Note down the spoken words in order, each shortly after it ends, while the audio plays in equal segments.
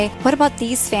What about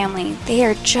these family? They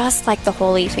are just like the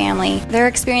Holy Family. They're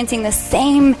experiencing the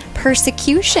same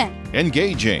persecution.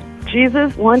 Engaging.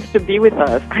 Jesus wants to be with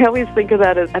us. I always think of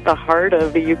that as at the heart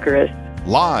of the Eucharist.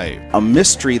 Live. A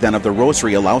mystery then of the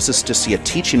Rosary allows us to see a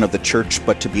teaching of the Church,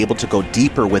 but to be able to go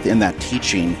deeper within that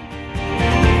teaching.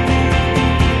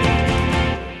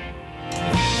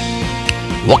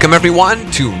 Welcome everyone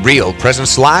to Real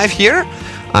Presence Live here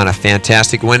on a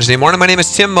fantastic Wednesday morning. My name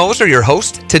is Tim Moser, your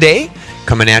host today,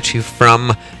 coming at you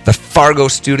from the Fargo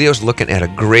studios, looking at a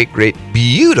great,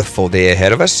 beautiful day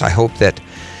ahead of us. I hope that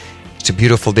it's a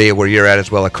beautiful day where you're at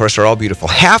as well. Of course, they're all beautiful.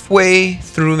 Halfway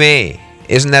through May.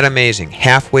 Isn't that amazing?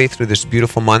 Halfway through this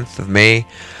beautiful month of May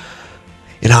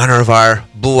in honor of our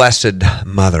Blessed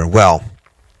Mother. Well,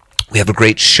 we have a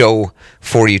great show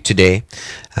for you today.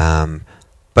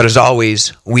 But as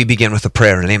always, we begin with a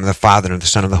prayer in the name of the Father, and of the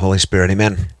Son, and of the Holy Spirit.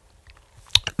 Amen.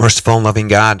 Merciful and loving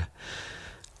God,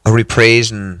 Lord, we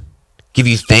praise and give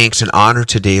you thanks and honor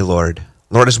today, Lord.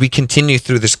 Lord, as we continue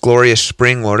through this glorious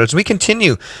spring, Lord, as we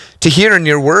continue to hear in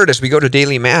your word as we go to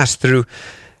daily Mass through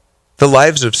the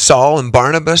lives of Saul and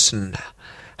Barnabas and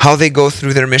how they go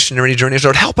through their missionary journeys,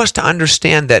 Lord, help us to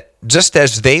understand that just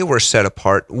as they were set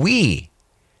apart, we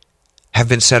have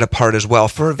been set apart as well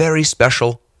for a very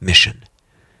special mission.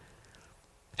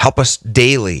 Help us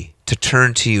daily to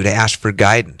turn to you to ask for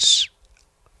guidance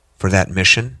for that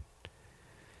mission.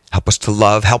 Help us to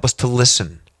love. Help us to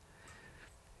listen.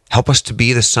 Help us to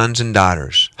be the sons and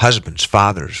daughters, husbands,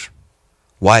 fathers,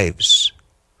 wives,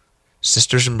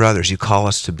 sisters and brothers you call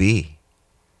us to be.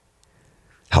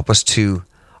 Help us to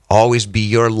always be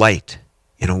your light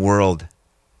in a world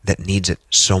that needs it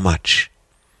so much.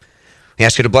 We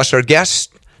ask you to bless our guests,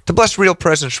 to bless Real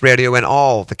Presence Radio and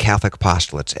all the Catholic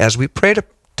apostolates as we pray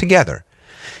together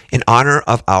in honor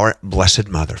of our Blessed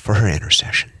Mother for her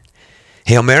intercession.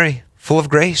 Hail Mary, full of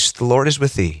grace, the Lord is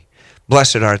with thee.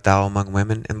 Blessed art thou among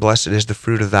women, and blessed is the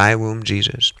fruit of thy womb,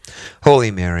 Jesus. Holy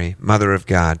Mary, Mother of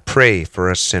God, pray for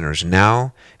us sinners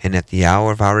now and at the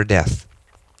hour of our death.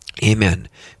 Amen.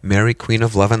 Mary, Queen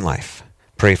of love and life,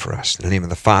 pray for us. In the name of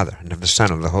the Father, and of the Son,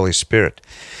 and of the Holy Spirit.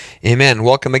 Amen.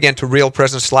 Welcome again to Real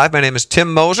Presence Live. My name is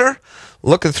Tim Moser.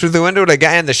 Looking through the window at a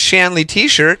guy in the Shanley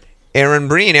t-shirt, Aaron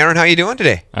Breen. Aaron, how are you doing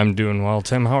today? I'm doing well,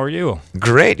 Tim. How are you?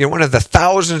 Great. You're one of the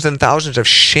thousands and thousands of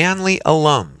Shanley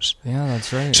alums. Yeah,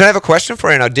 that's right. So I have a question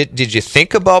for you now. Did you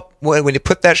think about when you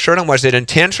put that shirt on, was it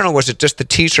intentional or was it just the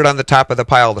t-shirt on the top of the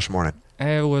pile this morning?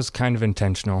 It was kind of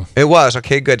intentional. It was.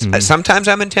 Okay, good. Mm-hmm. Sometimes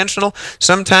I'm intentional.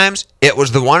 Sometimes it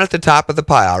was the one at the top of the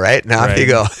pile, right? Now right. You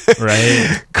go.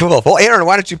 Right. Cool. Well, Aaron,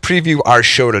 why don't you preview our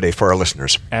show today for our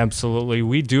listeners? Absolutely.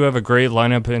 We do have a great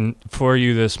lineup for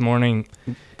you this morning.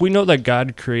 We know that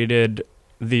God created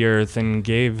the earth and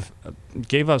gave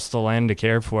us the land to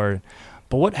care for it.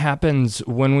 But what happens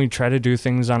when we try to do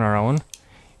things on our own?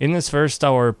 In this first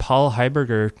hour, Paul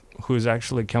Heiberger, who is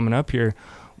actually coming up here,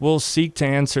 will seek to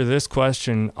answer this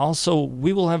question. Also,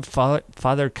 we will have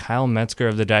Father Kyle Metzger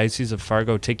of the Diocese of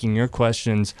Fargo taking your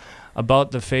questions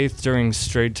about the faith during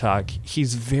Straight Talk.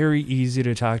 He's very easy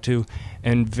to talk to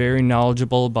and very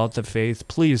knowledgeable about the faith.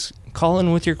 Please call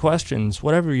in with your questions,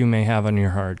 whatever you may have on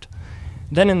your heart.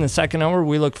 Then in the second hour,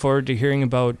 we look forward to hearing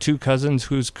about two cousins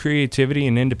whose creativity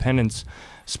and independence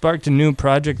sparked a new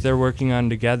project they're working on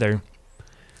together.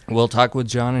 We'll talk with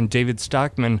John and David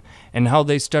Stockman and how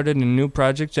they started a new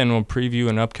project, and we'll preview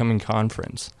an upcoming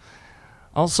conference.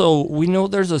 Also, we know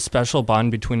there's a special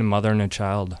bond between a mother and a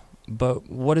child, but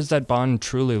what does that bond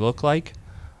truly look like?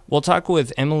 We'll talk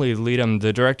with Emily Leadham,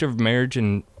 the Director of Marriage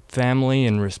and Family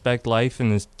and Respect Life in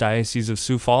the Diocese of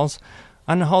Sioux Falls,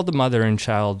 on how the mother and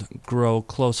child grow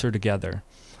closer together.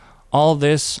 All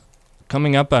this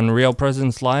coming up on Real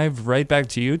Presence Live. Right back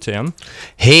to you, Tim.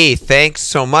 Hey, thanks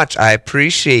so much. I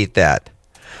appreciate that.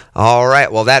 All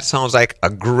right. Well, that sounds like a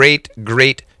great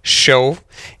show.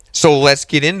 So let's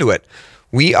get into it.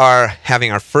 We are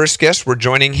having our first guest. We're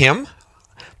joining him,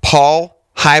 Paul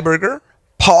Heiberger.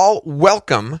 Paul,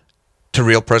 welcome to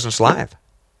Real Presence Live.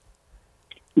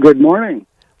 Good morning.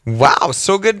 Wow,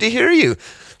 so good to hear you.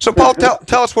 So, Paul,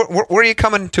 tell us, where are you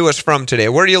coming to us from today?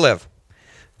 Where do you live?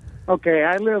 Okay,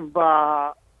 I live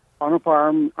on a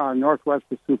farm northwest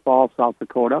of Sioux Falls, South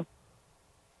Dakota.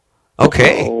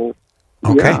 Okay. So,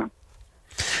 okay. Yeah.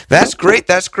 That's great.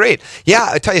 That's great. Yeah,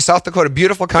 I tell you, South Dakota,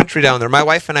 beautiful country down there. My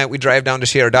wife and I, we drive down to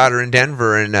see our daughter in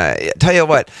Denver, and tell you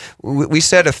what, we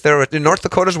said if there were, North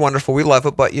Dakota's wonderful, we love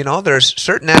it, but there's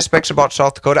certain aspects about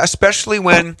South Dakota, especially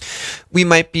when we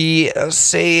might be,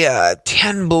 say,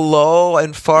 10 below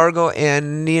in Fargo,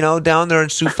 and down there in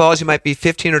Sioux Falls, you might be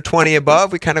 15 or 20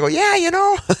 above. We kind of go,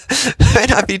 might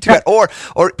not be too bad, or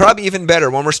probably even better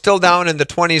when we're still down in the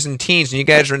 20s and teens, and you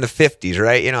guys are in the 50s,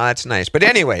 right? That's nice. But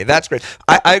anyway, that's great.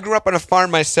 I grew up on a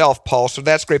farm myself, Paul, so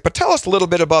that's great. But tell us a little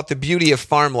bit about the beauty of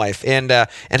farm life and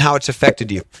how it's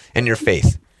affected you and your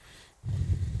faith.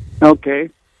 Okay.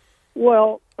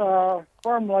 Well,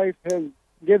 farm life has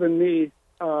given me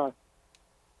a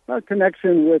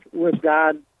connection with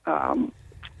God,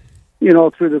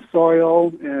 through the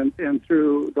soil and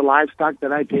through the livestock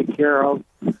that I take care of.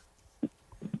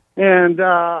 And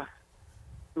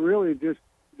really just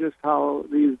how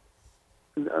these,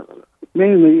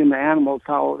 mainly in the animals,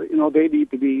 how they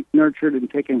need to be nurtured and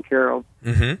taken care of.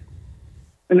 Mm-hmm.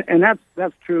 And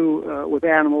that's true with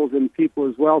animals and people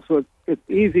as well. So it's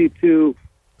easy to,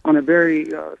 on a very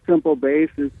simple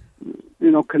basis,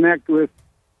 connect with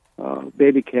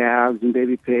baby calves and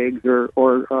baby pigs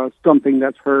or something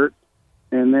that's hurt,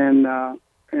 and then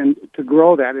and to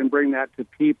grow that and bring that to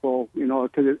people,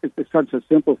 because it's such a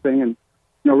simple thing. And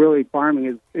really,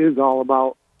 farming is all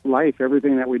about life.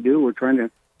 Everything that we do, we're trying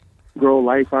to grow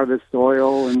life out of the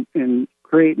soil and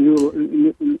create new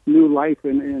life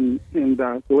in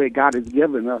the way God has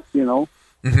given us.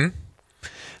 Mm-hmm.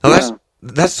 Well,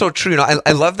 that's so true.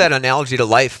 I love that analogy to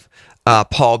life,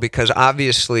 Paul, because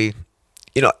obviously,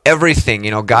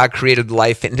 everything, God created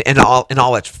life in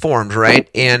all its forms, right?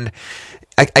 And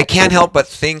I can't help but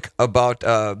think about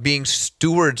being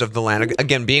stewards of the land.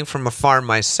 Again, being from a farm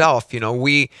myself,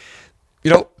 the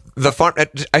farm.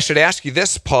 I should ask you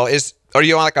this, Paul: are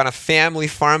you on a family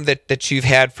farm that you've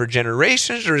had for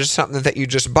generations, or is it something that you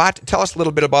just bought? Tell us a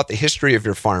little bit about the history of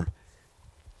your farm.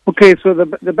 Okay, so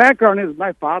the background is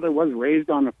my father was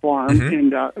raised on a farm in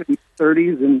the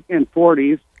 30s and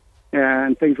 40s,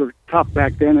 and things were tough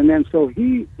back then. And then so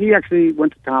he actually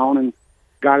went to town and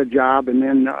got a job, and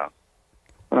then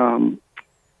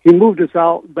he moved us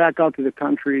back out to the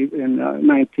country in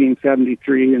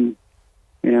 1973,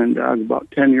 and I was about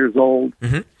 10 years old.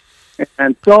 Mm-hmm.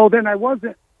 And so then I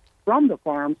wasn't from the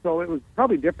farm, so it was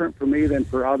probably different for me than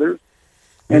for others.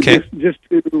 And okay. just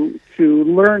to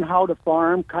learn how to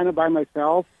farm kind of by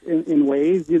myself in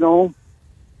ways, making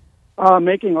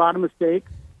a lot of mistakes.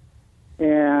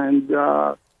 And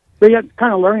so yet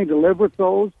kind of learning to live with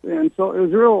those. And so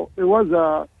it was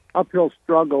a uphill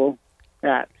struggle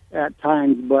at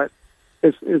times, but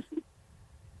it's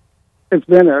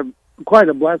been quite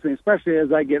a blessing, especially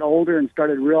as I get older and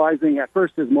started realizing at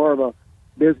first it's more of a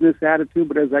business attitude,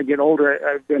 but as I get older,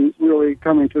 I've been really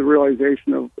coming to the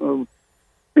realization of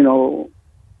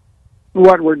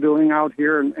what we're doing out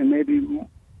here and maybe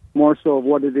more so of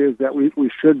what it is that we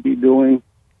should be doing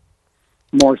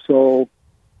more so.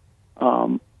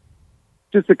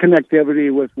 Just the connectivity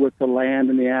with the land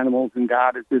and the animals and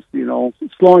God is just,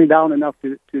 slowing down enough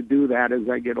to do that as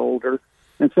I get older.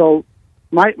 And so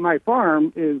my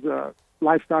farm is a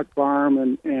livestock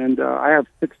farm, and I have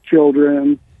 6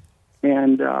 children.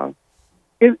 And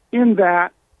in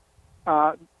that,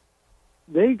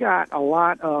 they got a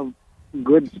lot of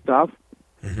good stuff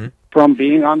from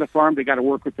being on the farm. They got to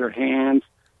work with their hands,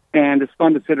 and it's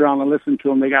fun to sit around and listen to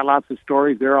them. They got lots of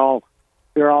stories. They're all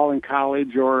in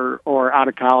college or out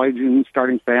of college and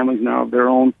starting families now of their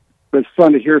own. But it's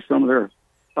fun to hear some of their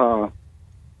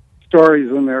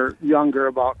stories when they're younger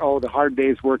about, the hard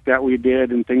day's work that we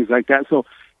did and things like that. So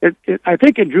I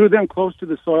think it drew them close to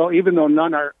the soil, even though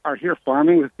none are here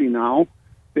farming with me now.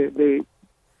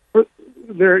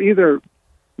 They're either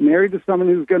married to someone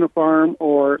who's going to farm,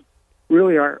 or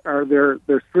really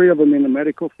there's 3 of them in the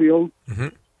medical field. Mm-hmm.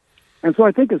 And so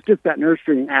I think it's just that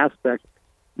nurturing aspect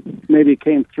maybe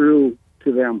came through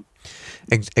to them.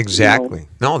 Exactly.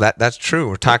 No, that's true.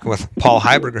 We're talking with Paul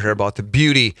Heiberger here about the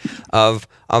beauty of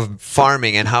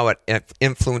farming and how it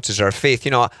influences our faith.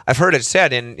 I've heard it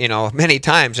said many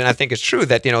times, and I think it's true,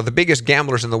 that the biggest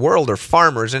gamblers in the world are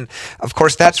farmers. And of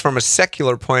course, that's from a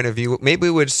secular point of view. Maybe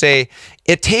we would say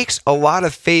it takes a lot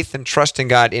of faith and trust in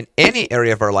God in any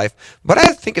area of our life, but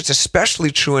I think it's especially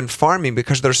true in farming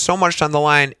because there's so much on the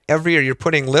line every year. You're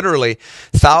putting literally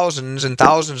thousands and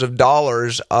thousands of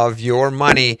dollars of your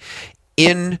money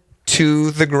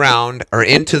into the ground or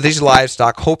into these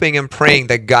livestock, hoping and praying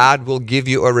that God will give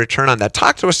you a return on that.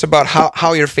 Talk to us about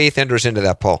how your faith enters into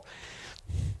that, Paul.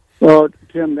 Well,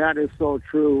 Tim, that is so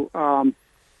true.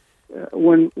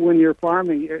 when you're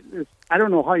farming, I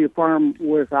don't know how you farm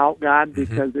without God,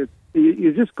 because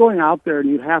you're just going out there and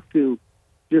you have to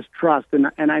just trust.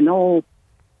 And I know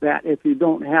that if you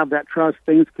don't have that trust,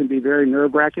 things can be very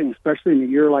nerve-wracking, especially in a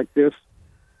year like this.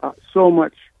 So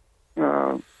much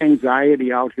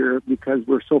anxiety out here because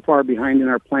we're so far behind in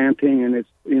our planting, and it's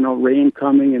rain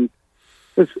coming, and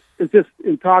it's just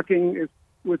in talking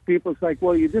with people. It's like,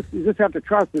 well, you just have to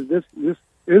trust that this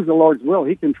is the Lord's will.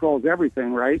 He controls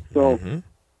everything, right? So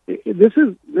this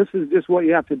is just what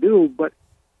you have to do. But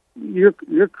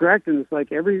you're correct, and it's like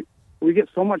we get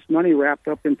so much money wrapped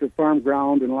up into farm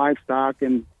ground and livestock,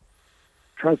 and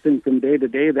trusting from day to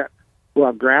day that we'll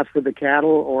have grass for the cattle,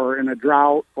 or in a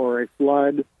drought or a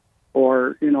flood,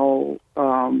 or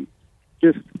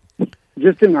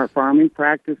just in our farming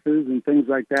practices and things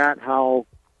like that, how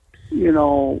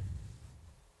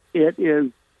it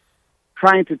is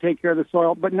trying to take care of the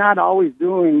soil, but not always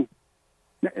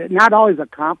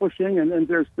accomplishing, and then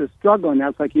there's the struggle, and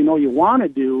that's like, you want to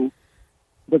do,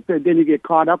 but then you get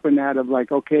caught up in that of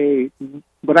like, okay,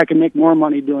 but I can make more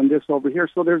money doing this over here.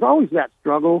 So there's always that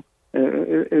struggle,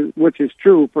 which is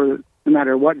true for no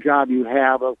matter what job you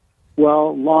have, of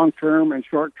long-term and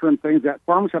short-term things, that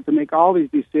farmers have to make all these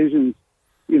decisions,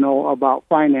 about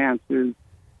finances,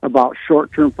 about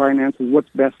short-term finances, what's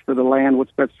best for the land,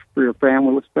 what's best for your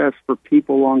family, what's best for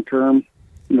people long-term,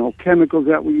 chemicals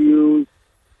that we use.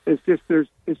 It's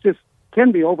just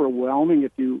can be overwhelming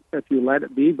if you let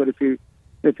it be. But if you're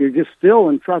just still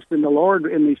and trust in the Lord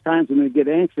in these times when you get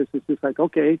anxious, it's just like,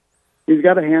 okay, He's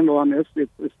got a handle on this.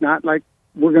 It's not like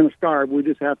we're going to starve. We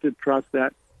just have to trust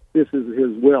that this is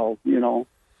His will,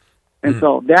 And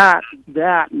so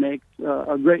that makes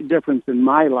a great difference in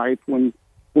my life when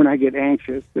I get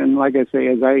anxious. And like I say,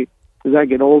 as I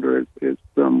get older,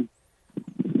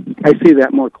 I see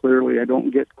that more clearly. I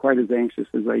don't get quite as anxious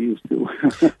as I used to.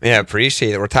 Yeah,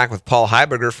 appreciate it. We're talking with Paul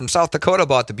Heiberger from South Dakota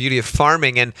about the beauty of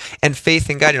farming and faith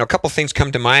in God. A couple things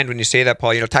come to mind when you say that,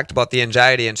 Paul. Talked about the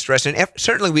anxiety and stress, and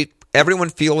certainly everyone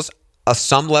feels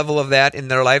some level of that in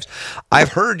their lives. I've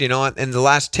heard, in the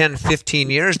last 10, 15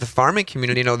 years, the farming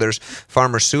community, there's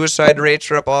farmer suicide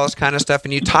rates are up, all this kind of stuff.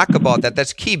 And you talk about that.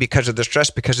 That's key because of the stress,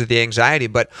 because of the anxiety.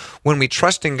 But when we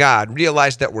trust in God,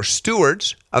 realize that we're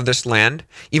stewards of this land,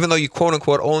 even though you quote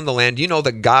unquote own the land,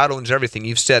 that God owns everything.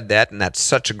 You've said that, and that's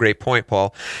such a great point,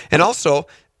 Paul. And also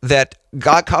that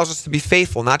God calls us to be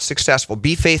faithful, not successful.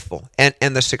 Be faithful, and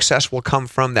the success will come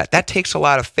from that. That takes a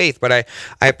lot of faith, but I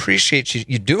appreciate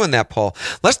you doing that, Paul.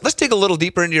 Let's dig a little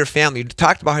deeper into your family. You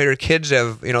talked about how your kids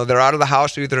have, they're out of the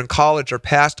house, either in college or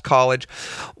past college.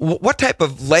 What type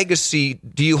of legacy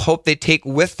do you hope they take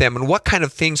with them, and what kind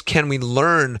of things can we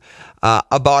learn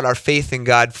about our faith in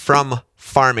God from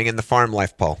farming and the farm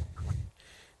life, Paul?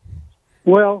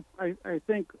 Well, I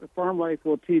think farm life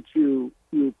will teach you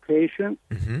patience,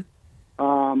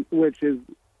 which is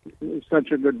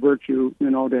such a good virtue,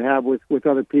 to have with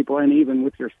other people, and even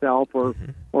with yourself, or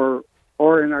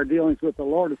in our dealings with the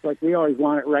Lord. It's like we always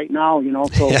want it right now,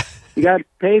 So you got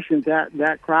patience.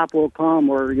 That crop will come,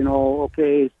 or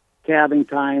okay, calving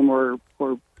time, or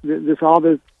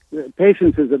this.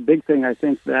 Patience is a big thing. I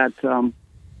think that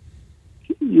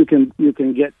you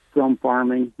can get from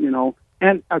farming,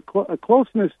 and a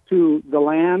closeness to the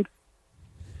land.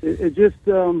 It just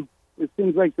it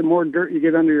seems like the more dirt you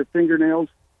get under your fingernails,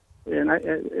 and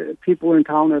people in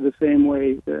town are the same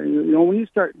way. When you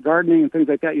start gardening and things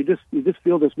like that, you just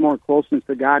feel this more closeness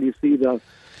to God. You see the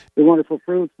wonderful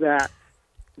fruits that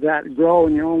grow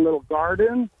in your own little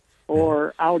garden,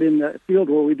 or out in the field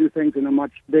where we do things in a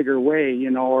much bigger way,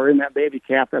 or in that baby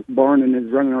calf that's born and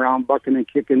is running around bucking and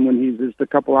kicking when he's just a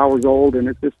couple hours old, and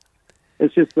it's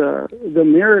just the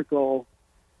miracle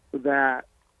that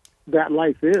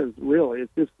life is, really.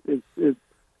 It's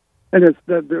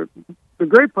the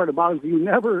great part about it is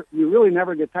you really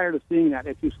never get tired of seeing that.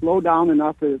 If you slow down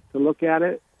enough to look at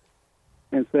it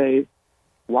and say,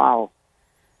 wow.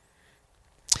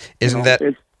 Isn't that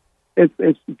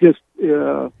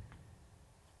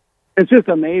it's just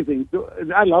amazing.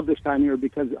 I love this time of year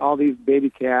because all these baby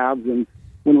calves, and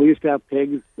when we used to have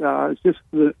pigs, it's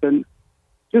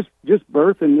just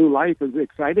birth and new life is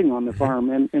exciting on the farm.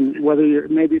 And whether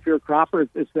if you're a cropper,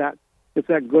 it's that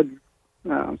good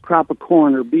crop of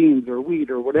corn or beans or wheat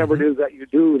or whatever it is that you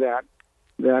do that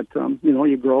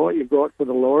you grow it for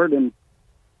the Lord. And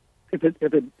if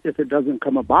it doesn't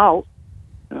come about,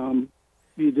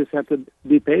 you just have to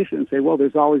be patient and say, well,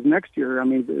 there's always next year. I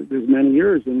mean, there's many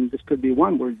years, and this could be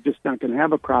one. We're just not going to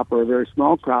have a crop or a very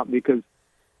small crop because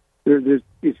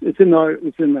it's in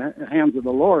the hands of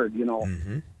the Lord,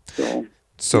 So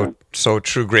So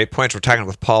true. Great points. We're talking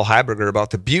with Paul Heiberger about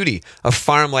the beauty of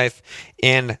farm life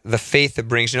and the faith it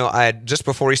brings. Just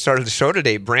before we started the show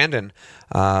today, Brandon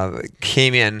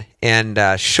came in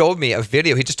and showed me a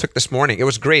video he just took this morning. It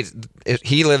was great.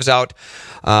 He lives out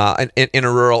in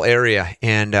a rural area,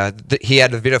 and he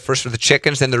had a video first of the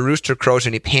chickens, then the rooster crows,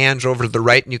 and he pans over to the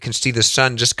right, and you can see the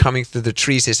sun just coming through the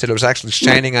trees. He said it was actually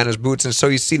shining on his boots, and so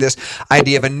you see this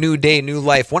idea of a new day, new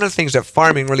life. One of the things that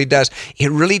farming really does, it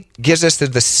really gives us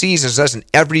the seasons, doesn't?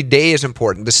 Every day is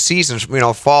important. The seasons,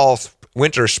 fall,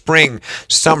 winter, spring,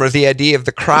 summer, the idea of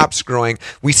the crops growing.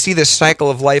 We see this cycle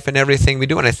of life in everything we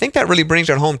do, and I think that really brings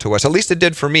it home to us. At least it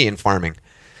did for me in farming.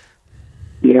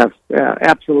 Yes,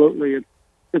 absolutely.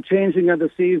 The changing of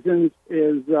the seasons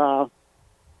is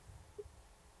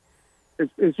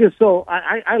it's just so.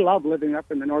 I love living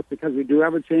up in the north because we do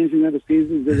have a changing of the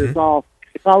seasons. Mm-hmm.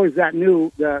 It's always that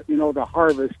new, the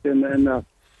harvest and the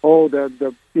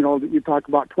you talk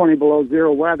about 20 below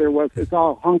zero weather. It's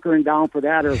all hunkering down for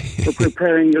that, or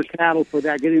preparing your cattle for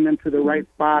that, getting them to the right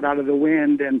spot out of the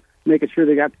wind, and making sure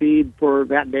they got feed for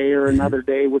that day or another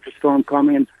day with the storm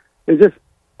coming. It's just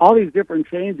all these different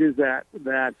changes that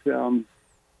the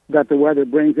weather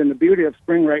brings. And the beauty of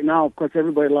spring right now, of course,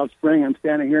 everybody loves spring. I'm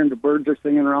standing here and the birds are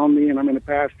singing around me, and I'm in the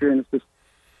pasture, and it's just,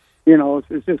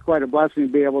 it's just quite a blessing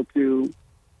to be able to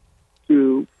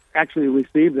actually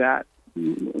receive that.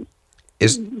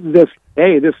 This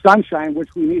sunshine,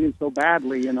 which we needed so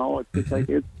badly, it's just like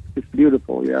it's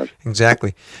beautiful. Yes,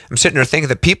 exactly. I'm sitting there thinking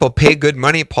that people pay good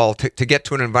money, Paul, to get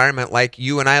to an environment like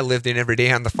you and I lived in every day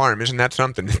on the farm. Isn't that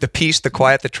something? The peace, the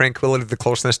quiet, the tranquility, the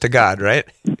closeness to God, right?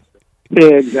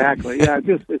 Exactly. Yeah,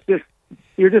 it's just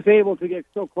you're just able to get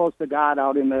so close to God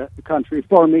out in the country.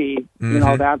 For me,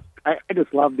 that's I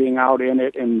just love being out in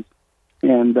it and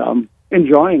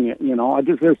enjoying it.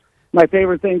 There's my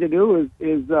favorite thing to do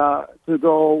is to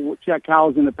go check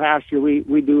cows in the pasture.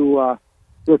 We do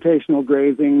rotational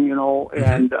grazing,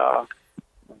 and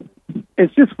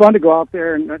it's just fun to go out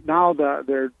there. And now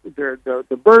the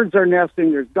birds are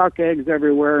nesting. There's duck eggs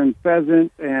everywhere, and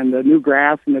pheasant, and the new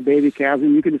grass, and the baby calves.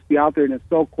 And you can just be out there, and it's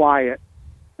so quiet.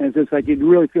 And it's just like you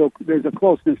really feel there's a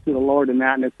closeness to the Lord in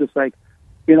that. And it's just like,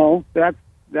 that's.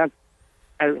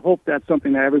 I hope that's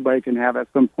something that everybody can have at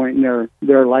some point in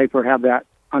their life, or have that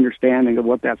understanding of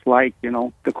what that's like.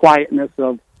 The quietness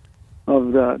of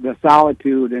the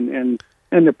solitude and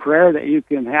the prayer that you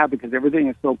can have, because everything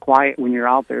is so quiet when you're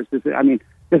out there. It's just,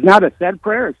 it's not a said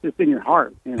prayer; it's just in your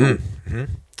heart. Mm-hmm.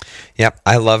 Yep,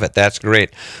 I love it. That's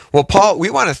great. Well, Paul, we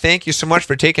want to thank you so much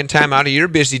for taking time out of your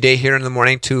busy day here in the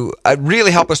morning to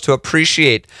really help us to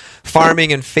appreciate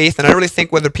farming and faith. And I really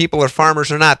think whether people are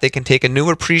farmers or not, they can take a new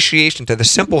appreciation to the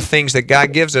simple things that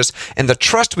God gives us, and the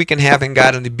trust we can have in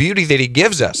God, and the beauty that He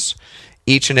gives us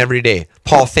each and every day.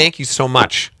 Paul, thank you so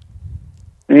much.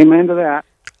 Amen to that.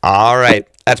 All right.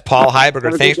 That's Paul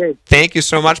Heiberger. Thank you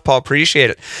so much, Paul. Appreciate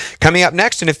it. Coming up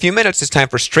next in a few minutes, it's time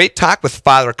for Straight Talk with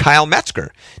Father Kyle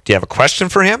Metzger. Do you have a question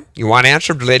for him you want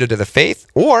answered related to the faith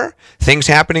or things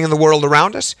happening in the world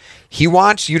around us? He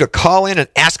wants you to call in and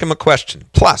ask him a question.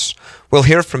 Plus, we'll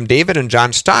hear from David and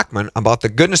John Stockman about the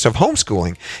goodness of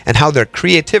homeschooling and how their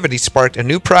creativity sparked a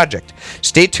new project.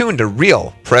 Stay tuned to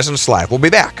Real Presence Live. We'll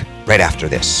be back right after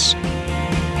this.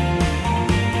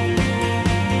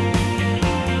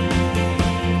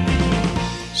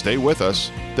 Stay with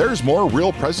us. There's more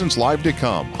Real Presence Live to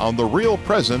come on the Real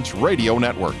Presence Radio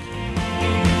Network.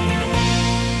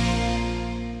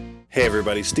 Hey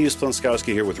everybody, Steve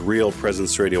Splonskowski here with Real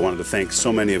Presence Radio. I wanted to thank so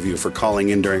many of you for calling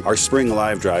in during our spring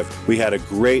live drive. We had a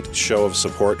great show of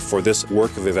support for this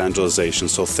work of evangelization,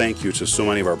 so thank you to so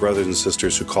many of our brothers and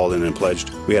sisters who called in and pledged.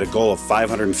 We had a goal of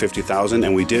 $550,000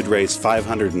 and we did raise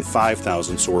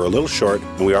 $505,000, so we're a little short,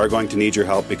 and we are going to need your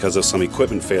help because of some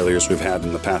equipment failures we've had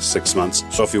in the past 6 months.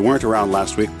 So if you weren't around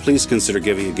last week, please consider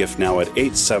giving a gift now at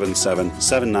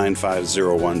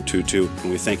 877-795-0122, and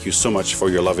we thank you so much for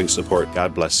your loving support.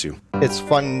 God bless you. It's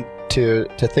fun to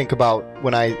think about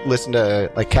when I listen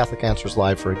to like Catholic Answers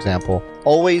Live, for example.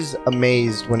 Always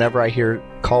amazed whenever I hear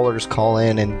callers call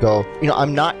in and go,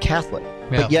 I'm not Catholic,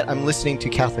 but yet I'm listening to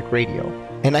Catholic radio.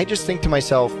 And I just think to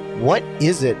myself, what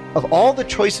is it, of all the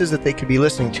choices that they could be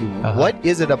listening to, what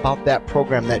is it about that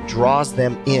program that draws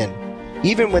them in,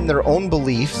 even when their own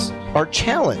beliefs are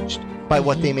challenged by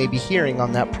what they may be hearing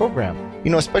on that program?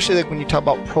 Especially like when you talk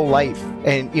about pro-life,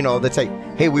 and that's like,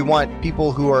 hey, we want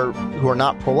people who are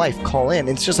not pro-life, call in. And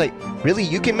it's just like, really,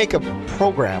 you can make a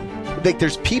program like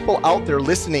there's people out there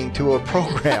listening to a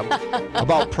program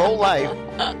about pro-life,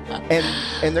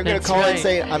 and they're going to call and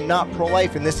say, I'm not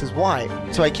pro-life, and this is why.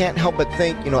 So I can't help but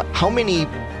think, how many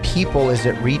people is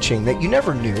it reaching that you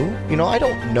never knew? I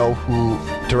don't know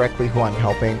directly who I'm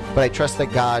helping, but I trust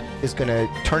that God is going to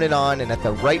turn it on, and at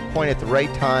the right point, at the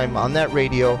right time, on that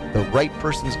radio, the right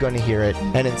person's going to hear it,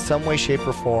 and in some way, shape,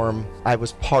 or form, I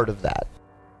was part of that.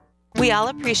 We all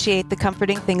appreciate the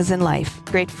comforting things in life.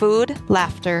 Great food,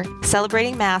 laughter,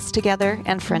 celebrating Mass together,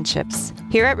 and friendships.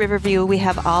 Here at Riverview, we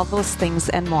have all those things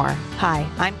and more. Hi,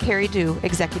 I'm Carrie Dew,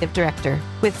 Executive Director.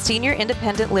 With senior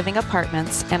independent living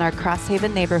apartments and our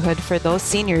Crosshaven neighborhood for those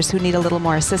seniors who need a little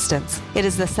more assistance, it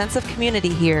is the sense of community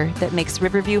here that makes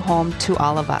Riverview home to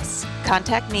all of us.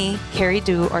 Contact me, Carrie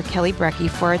Dew, or Kelly Brecky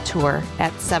for a tour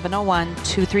at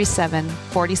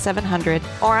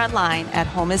 701-237-4700 or online at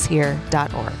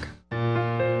homeishere.org.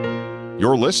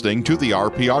 You're listening to the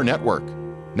RPR Network.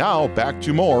 Now back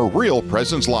to more Real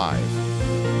Presence Live.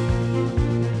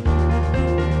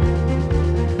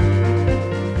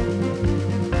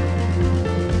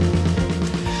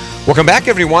 Welcome back,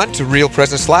 everyone, to Real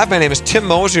Presence Live. My name is Tim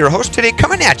Moser, your host today,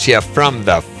 coming at you from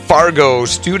the Fargo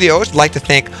studios. I'd like to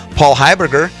thank Paul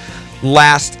Heiberger.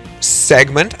 Last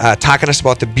segment, talking to us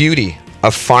about the beauty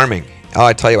of farming. Oh,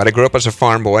 I tell you what, I grew up as a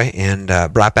farm boy and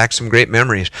brought back some great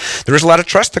memories. There is a lot of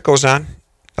trust that goes on,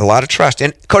 a lot of trust,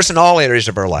 and of course in all areas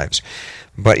of our lives.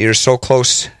 But you're so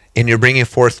close, and you're bringing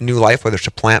forth new life, whether it's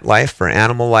a plant life or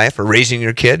animal life or raising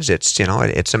your kids. It's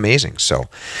it's amazing. So,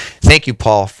 thank you,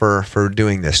 Paul, for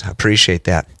doing this. I appreciate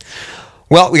that.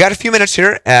 Well, we got a few minutes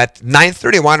here at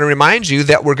 9:30. I want to remind you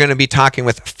that we're going to be talking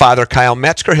with Father Kyle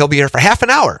Metzger. He'll be here for half an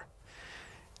hour,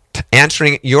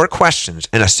 answering your questions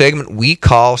in a segment we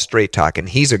call Straight Talk. And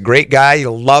he's a great guy.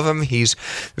 You'll love him. He's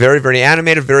very, very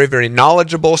animated, very, very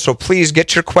knowledgeable. So please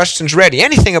get your questions ready.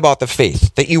 Anything about the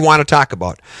faith that you want to talk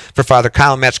about for Father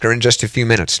Kyle Metzger in just a few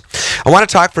minutes. I want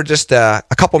to talk for just a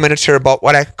couple minutes here about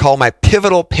what I call my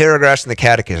pivotal paragraphs in the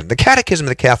Catechism. The Catechism of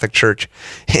the Catholic Church,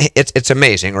 it's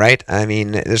amazing, right? I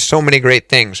mean, there's so many great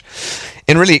things.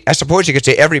 And really, I suppose you could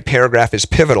say every paragraph is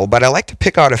pivotal, but I like to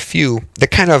pick out a few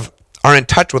that kind of are in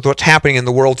touch with what's happening in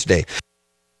the world today.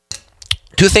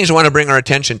 Two things I want to bring our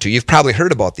attention to. You've probably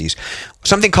heard about these.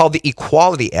 Something called the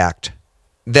Equality Act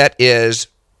that is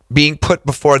being put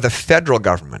before the federal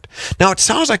government. Now, it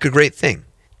sounds like a great thing.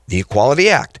 The Equality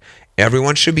Act.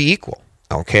 Everyone should be equal.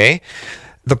 Okay?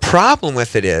 The problem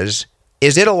with it is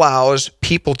it allows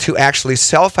people to actually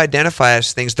self-identify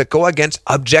as things that go against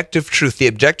objective truth, the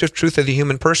objective truth of the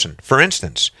human person. For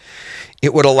instance,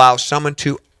 it would allow someone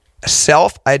to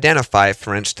self-identify,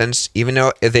 for instance, even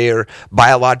though they are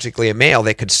biologically a male,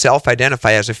 they could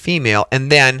self-identify as a female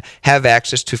and then have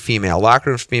access to female locker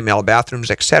rooms, female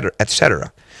bathrooms, etc.,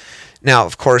 etc. Now,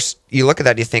 of course, you look at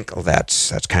that and you think, oh,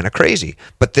 that's kind of crazy.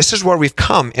 But this is where we've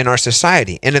come in our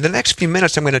society. And in the next few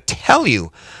minutes, I'm going to tell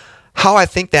you how I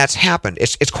think that's happened.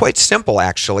 It's quite simple,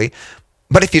 actually.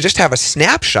 But if you just have a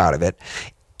snapshot of it,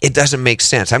 it doesn't make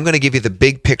sense. I'm going to give you the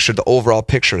big picture, the overall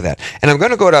picture of that. And I'm going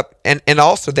to go up, and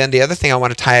also then the other thing I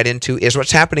want to tie it into is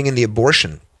what's happening in the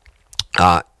abortion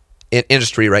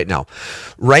industry right now.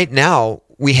 Right now,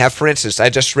 we have, for instance,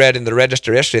 I just read in the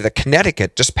Register yesterday that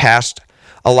Connecticut just passed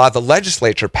a law, the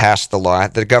legislature passed the law,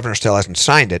 the governor still hasn't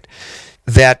signed it,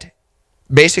 that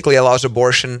basically allows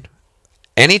abortion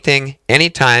anything,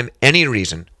 anytime, any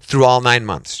reason, through all 9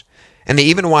 months. And they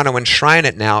even want to enshrine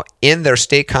it now in their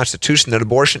state constitution that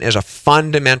abortion is a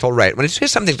fundamental right. When it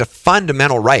says something's a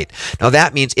fundamental right, now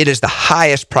that means it is the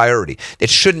highest priority. It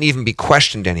shouldn't even be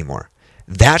questioned anymore.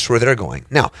 That's where they're going.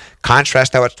 Now,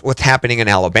 contrast that with what's happening in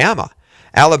Alabama.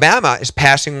 Alabama is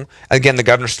passing, again, the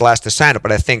governor still has to sign it,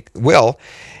 but I think will,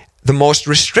 the most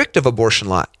restrictive abortion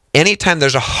law. Anytime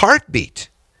there's a heartbeat,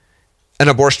 an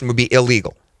abortion would be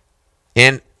illegal.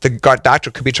 And the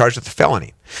doctor could be charged with a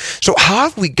felony. So how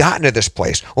have we gotten to this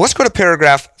place? Well, let's go to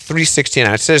paragraph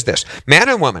 369. It says this: man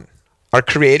and woman are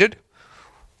created,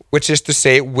 which is to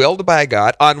say, willed by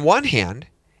God, on one hand,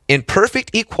 in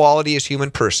perfect equality as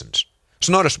human persons.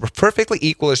 So notice, we're perfectly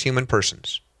equal as human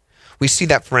persons. We see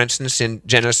that, for instance, in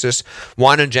Genesis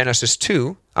 1 and Genesis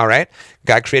 2, all right?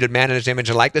 God created man in his image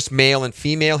and likeness, male and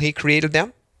female, he created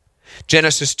them.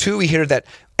 Genesis 2, we hear that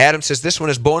Adam says, this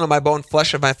one is bone of my bone,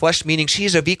 flesh of my flesh, meaning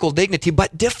she's of equal dignity,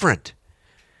 but different.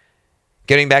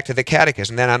 Getting back to the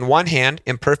Catechism, then on one hand,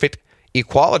 in perfect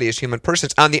equality as human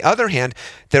persons. On the other hand,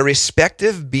 their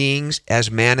respective beings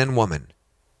as man and woman.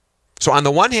 So on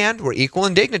the one hand, we're equal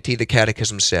in dignity, the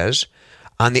Catechism says.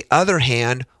 On the other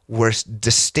hand, we're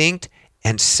distinct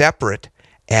and separate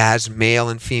as male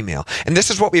and female. And this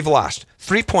is what we've lost.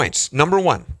 3 points. Number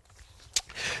one,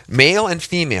 male and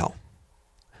female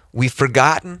we've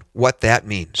forgotten what that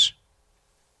means.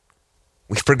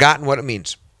 We've forgotten what it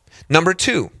means. Number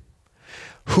 2,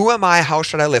 who am I? How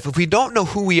should I live? If we don't know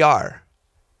who we are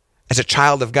as a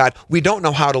child of God, we don't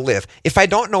know how to live. If I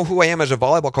don't know who I am as a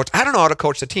volleyball coach, I don't know how to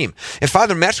coach the team. If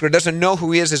Father Metzger doesn't know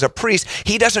who he is as a priest,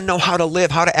 he doesn't know how to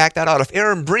live, how to act that out. If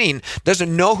Aaron Breen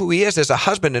doesn't know who he is as a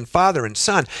husband and father and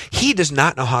son, he does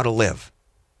not know how to live.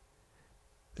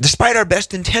 Despite our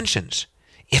best intentions,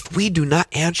 if we do not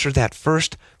answer that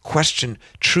first question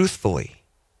truthfully,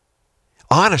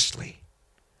 honestly,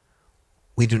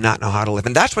 we do not know how to live.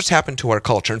 And that's what's happened to our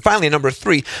culture. And finally, number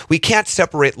 3, we can't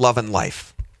separate love and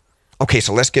life. Okay,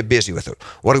 so let's get busy with it.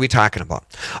 What are we talking about?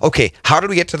 Okay, how did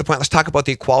we get to the point? Let's talk about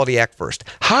the Equality Act first.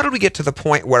 How did we get to the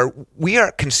point where we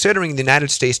are considering the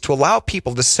United States to allow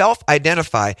people to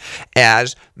self-identify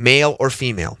as male or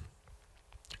female?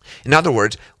 In other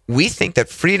words, we think that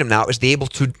freedom now is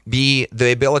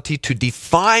the ability to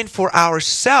define for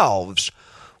ourselves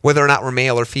whether or not we're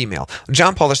male or female.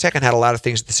 John Paul II had a lot of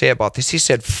things to say about this. He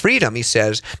said, freedom, he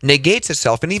says, negates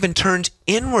itself and even turns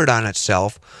inward on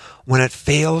itself when it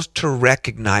fails to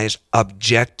recognize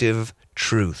objective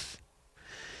truth.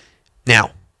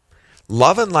 Now,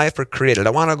 love and life are created.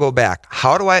 I want to go back.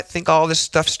 How do I think all this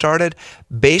stuff started?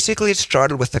 Basically, it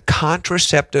started with the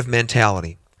contraceptive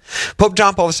mentality. Pope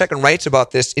John Paul II writes about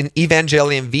this in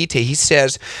Evangelium Vitae. He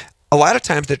says, a lot of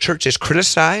times the church is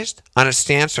criticized on its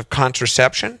stance of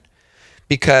contraception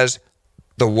because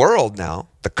the world now,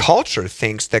 the culture,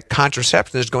 thinks that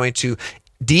contraception is going to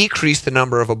decrease the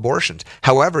number of abortions.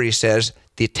 However, he says,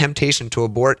 the temptation to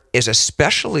abort is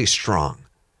especially strong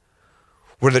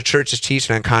where the church is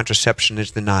teaching on contraception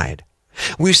is denied.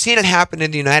 We've seen it happen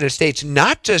in the United States,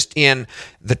 not just in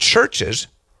the churches,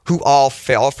 who all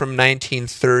fell from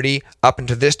 1930 up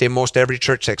into this day. Most every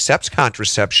church accepts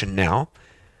contraception now,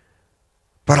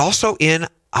 but also in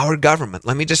our government.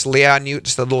 Let me just lay on you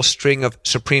just a little string of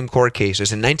Supreme Court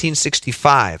cases. In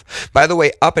 1965, by the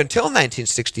way, up until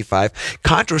 1965,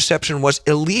 contraception was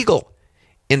illegal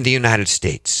in the United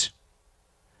States,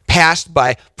 passed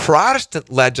by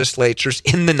Protestant legislatures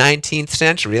in the 19th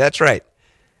century. That's right.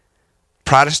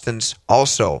 Protestants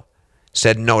also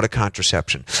said no to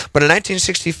contraception. But in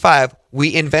 1965,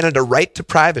 we invented a right to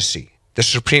privacy. The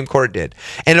Supreme Court did.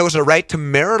 And it was a right to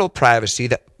marital privacy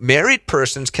that married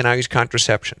persons can now use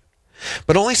contraception.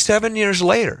 But only 7 years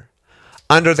later,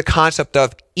 under the concept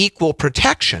of equal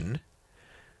protection,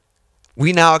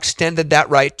 we now extended that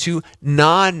right to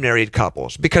non-married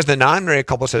couples. Because the non-married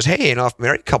couple says, hey, if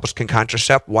married couples can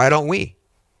contracept, why don't we?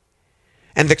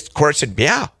 And the court said,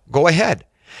 yeah, go ahead.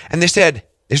 And they said,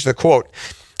 this is the quote,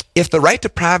 if the right to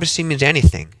privacy means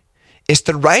anything, it's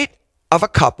the right of a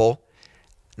couple.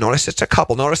 Notice it's a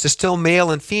couple. Notice it's still male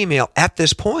and female at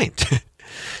this point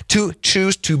to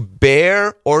choose to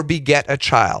bear or beget a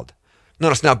child.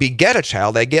 Notice now, beget a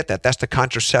child, I get that. That's the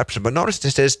contraception. But notice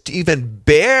it says to even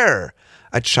bear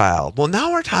a child. Well,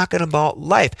 now we're talking about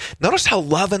life. Notice how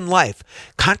love and life,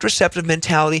 contraceptive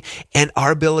mentality, and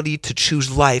our ability to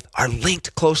choose life are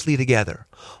linked closely together.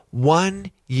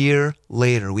 1 year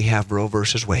later, we have Roe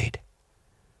versus Wade.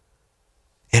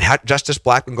 And Justice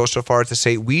Blackmun goes so far as to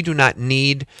say, we do not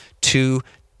need to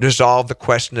resolve the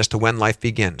question as to when life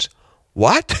begins.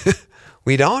 What?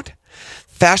 We don't?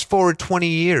 Fast forward 20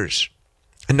 years.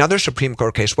 Another Supreme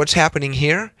Court case. What's happening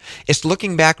here? It's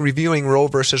looking back, reviewing Roe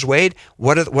versus Wade.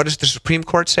 What does the Supreme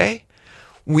Court say?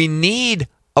 We need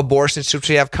abortion since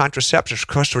we have contraception.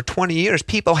 Because for 20 years,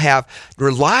 people have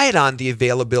relied on the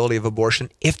availability of abortion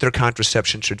if their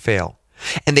contraception should fail.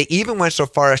 And they even went so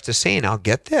far as to say, now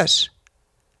get this,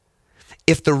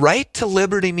 if the right to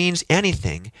liberty means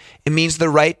anything, it means the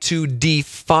right to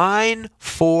define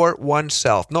for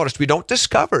oneself. Notice, we don't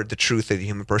discover the truth of the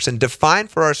human person. Define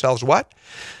for ourselves what?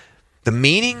 The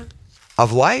meaning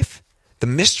of life, the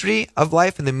mystery of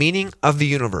life, and the meaning of the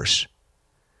universe.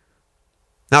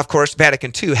 Now, of course,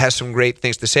 Vatican II has some great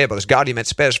things to say about this. Gaudium et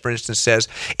Spes, for instance, says,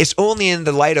 it's only in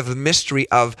the light of the mystery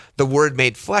of the Word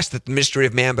made flesh that the mystery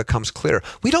of man becomes clear.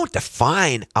 We don't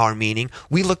define our meaning.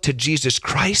 We look to Jesus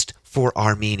Christ for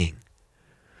our meaning.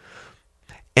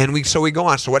 And so we go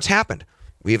on. So what's happened?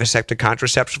 We've accepted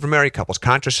contraception for married couples,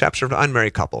 contraception for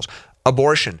unmarried couples,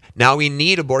 abortion. Now we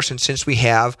need abortion since we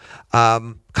have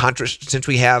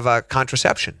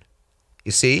contraception.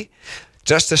 You see?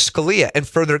 Justice Scalia, in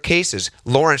further cases,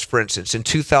 Lawrence, for instance, in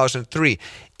 2003,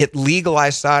 it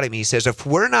legalized sodomy. He says, if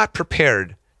we're not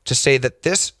prepared to say that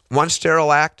this one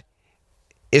sterile act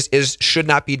should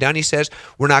not be done, he says,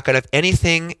 we're not going to have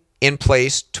anything in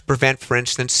place to prevent, for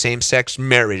instance, same-sex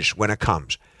marriage when it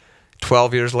comes.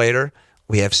 12 years later,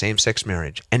 we have same-sex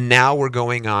marriage. And now we're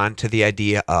going on to the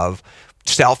idea of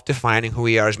self-defining who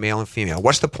we are as male and female.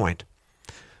 What's the point?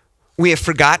 We have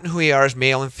forgotten who we are as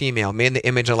male and female, made in the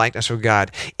image and likeness of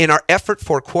God. In our effort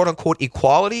for quote-unquote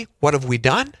equality, what have we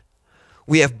done?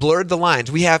 We have blurred the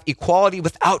lines. We have equality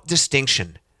without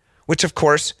distinction, which, of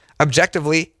course,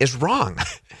 objectively is wrong.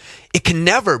 It can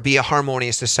never be a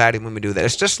harmonious society when we do that.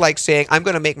 It's just like saying, I'm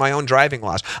going to make my own driving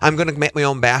laws. I'm going to make my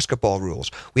own basketball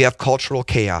rules. We have cultural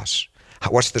chaos.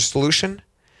 What's the solution?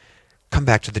 Come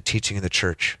back to the teaching of the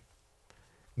church.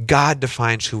 God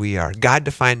defines who we are. God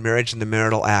defined marriage and the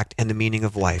marital act and the meaning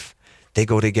of life. They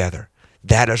go together.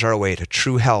 That is our way to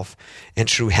true health and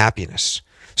true happiness.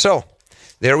 So,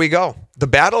 there we go. The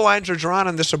battle lines are drawn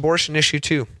on this abortion issue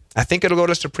too. I think it'll go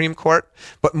to Supreme Court.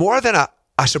 But more than a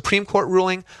Supreme Court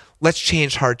ruling, let's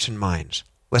change hearts and minds.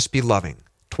 Let's be loving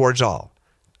towards all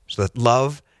so that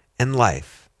love and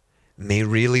life may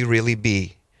really, really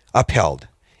be upheld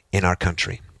in our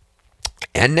country.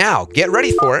 And now, get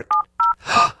ready for it.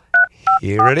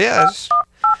 Here it is.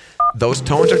 Those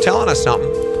tones are telling us something.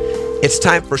 It's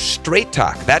time for Straight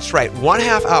Talk. That's right,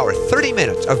 1/2 hour, 30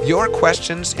 minutes of your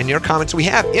questions and your comments. We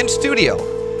have in studio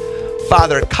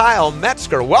Father Kyle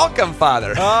Metzger. Welcome,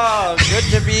 Father. Oh, good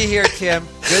to be here, Tim.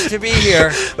 Good to be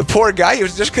here. The poor guy, he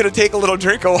was just going to take a little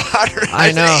drink of water.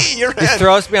 I know. Hey, you're he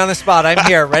throws me on the spot. I'm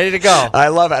here, ready to go. I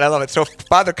love it. I love it. So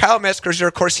Father Kyle Metzger is here.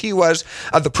 Of course, he was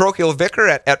the parochial vicar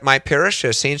at my parish,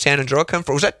 St. Andrewcum.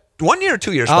 Was that 1 year or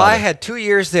 2 years? Oh, Father? I had 2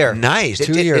 years there. Nice.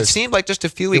 2 years. It seemed like just a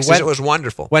few weeks. It was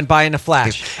wonderful. Went by in a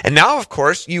flash. And now, of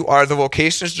course, you are the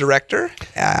vocations director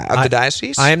of the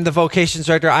diocese. I am the vocations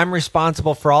director. I'm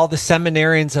responsible for all the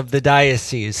seminarians of the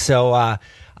diocese. So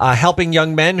helping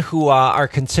young men who are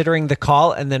considering the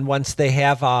call, and then once they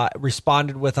have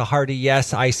responded with a hearty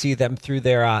yes, I see them through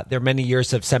their many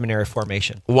years of seminary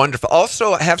formation. Wonderful.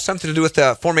 Also have something to do with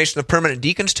the formation of permanent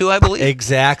deacons too, I believe.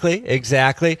 Exactly.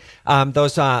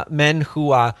 Those men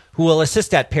who will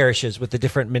assist at parishes with the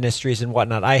different ministries and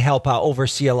whatnot. I help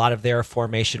oversee a lot of their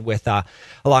formation with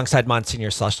alongside Monsignor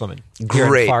Schleschleman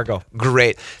here in Fargo.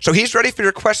 Great. So he's ready for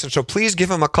your questions. So please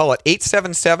give him a call at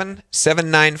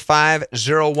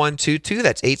 877-795-0122.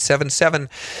 That's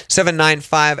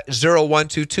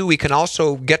 877-795-0122. We can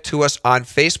also get to us on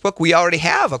Facebook. We already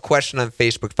have a question on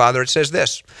Facebook, Father. It says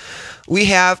this: we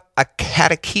have a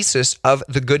catechesis of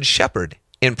the Good Shepherd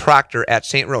in Proctor at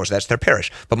St. Rose. That's their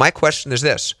parish. But my question is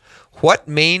this: what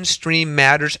mainstream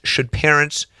matters should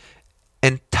parents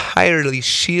entirely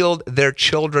shield their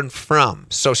children from?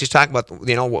 So she's talking about,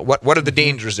 what are the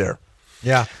dangers there?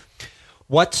 Yeah.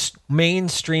 What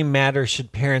mainstream matters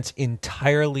should parents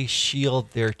entirely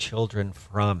shield their children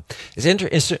from?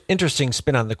 It's an interesting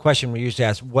spin on the question. We usually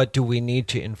ask, what do we need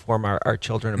to inform our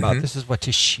children about? Mm-hmm. This is what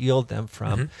to shield them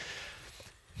from.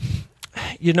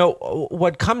 Mm-hmm.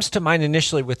 What comes to mind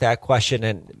initially with that question,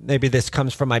 and maybe this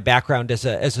comes from my background as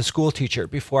a school teacher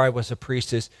before I was a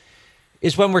priest, is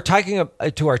when we're talking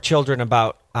to our children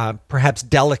about perhaps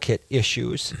delicate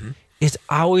issues, mm-hmm. it's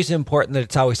always important that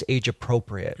it's always age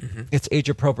appropriate. Mm-hmm. It's age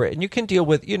appropriate, and you can deal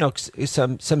with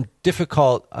some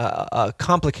difficult,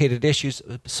 complicated issues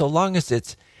so long as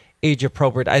it's age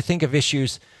appropriate. I think of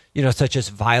issues such as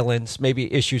violence,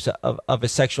 maybe issues of a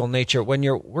sexual nature. When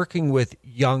you're working with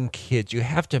young kids, you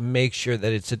have to make sure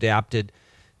that it's adapted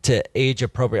to age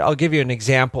appropriate. I'll give you an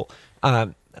example.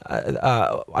 I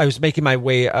was making my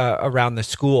way around the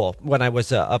school when I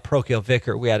was a parochial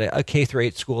vicar. We had a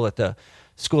K-8 school at the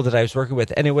school that I was working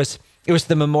with, and it was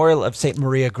the memorial of St.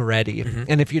 Maria Goretti. Mm-hmm.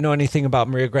 And if you know anything about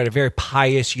Maria Goretti, a very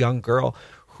pious young girl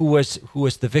who was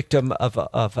the victim of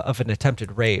an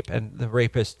attempted rape, and the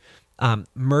rapist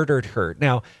murdered her.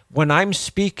 Now, when I'm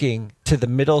speaking to the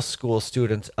middle school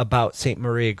students about St.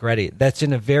 Maria Goretti, that's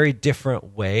in a very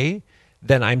different way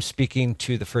than I'm speaking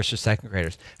to the first or second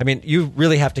graders. I mean, you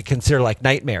really have to consider like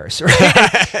nightmares,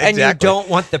 right? And you don't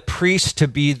want the priest to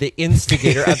be the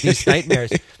instigator of these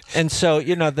nightmares. And so,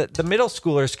 the middle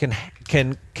schoolers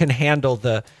can handle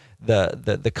the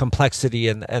complexity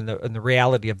and the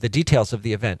reality of the details of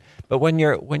the event. But when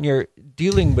you're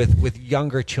dealing with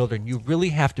younger children, you really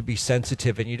have to be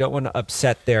sensitive, and you don't want to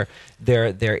upset their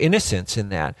innocence in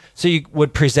that. So you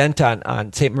would present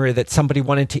on St. Maria that somebody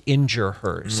wanted to injure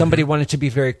her, mm-hmm. somebody wanted to be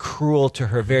very cruel to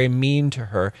her, very mean to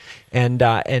her,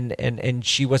 and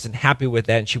she wasn't happy with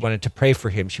that, and she wanted to pray for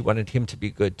him. She wanted him to be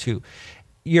good too.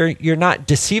 You're not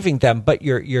deceiving them, but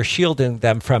you're shielding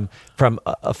them from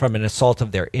an assault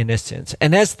of their innocence.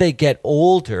 And as they get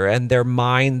older and their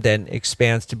mind then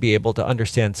expands to be able to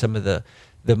understand some of the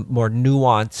more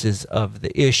nuances of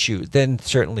the issue, then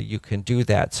certainly you can do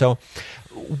that. So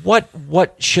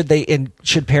what should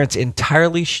parents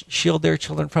entirely shield their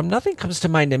children from? Nothing comes to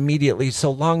mind immediately,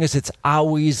 so long as it's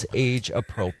always age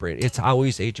appropriate. It's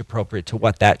always age appropriate to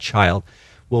what that child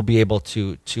will be able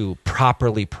to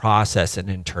properly process and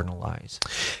internalize.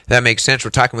 That makes sense.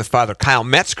 We're talking with Father Kyle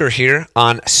Metzger here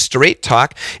on Straight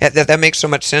Talk. That makes so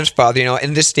much sense, Father.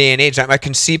 In this day and age, I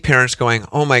can see parents going,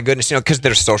 "Oh my goodness," because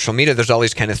there's social media, there's all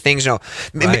these kind of things.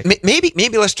 Right.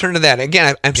 Maybe let's turn to that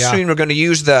again. I'm assuming we're going to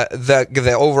use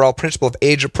the overall principle of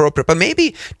age appropriate, but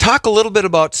maybe talk a little bit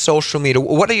about social media.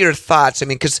 What are your thoughts?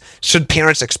 Because should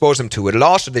parents expose them to it at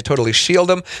all? Should they totally shield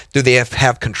them? Do they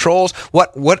have controls?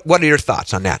 What are your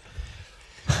thoughts on that?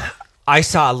 I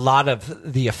saw a lot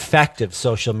of the effect of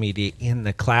social media in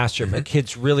the classroom. Mm-hmm.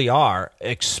 Kids really are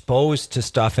exposed to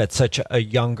stuff at such a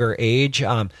younger age.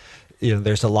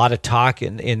 There's a lot of talk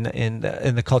in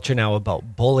the culture now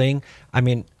about bullying.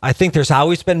 I think there's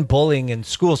always been bullying in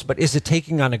schools, but is it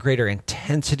taking on a greater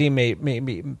intensity,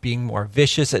 maybe being more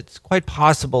vicious? It's quite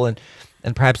possible, and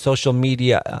perhaps social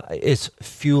media is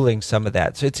fueling some of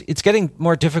that. So it's getting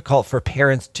more difficult for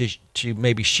parents to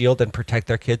maybe shield and protect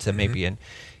their kids than maybe in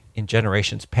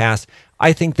generations past.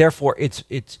 I think therefore it's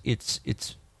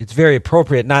very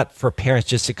appropriate not for parents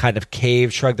just to kind of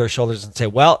shrug their shoulders and say,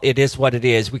 well, it is what it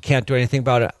is. We can't do anything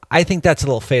about it. I think that's a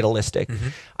little fatalistic. Mm-hmm.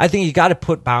 I think you got to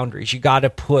put boundaries. You've got to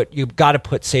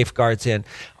put safeguards in.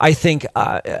 I think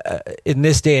in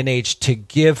this day and age, to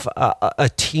give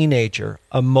a teenager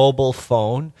a mobile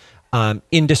phone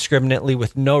indiscriminately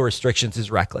with no restrictions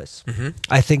is reckless. Mm-hmm.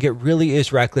 I think it really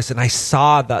is reckless, and I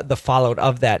saw the fallout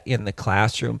of that in the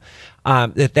classroom.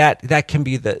 That can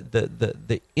be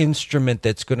the instrument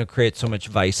that's going to create so much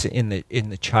vice in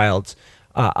the child's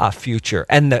future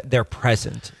and their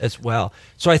present as well.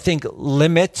 So I think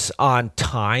limits on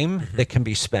time that can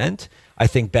be spent. I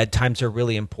think bedtimes are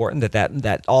really important.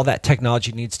 That all that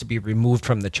technology needs to be removed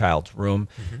from the child's room.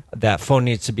 Mm-hmm. That phone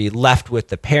needs to be left with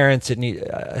the parents. It needs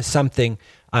something.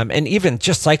 And even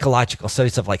just psychological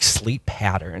studies of like sleep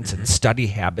patterns and study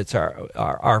habits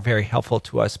are very helpful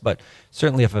to us, but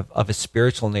certainly of a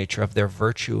spiritual nature, of their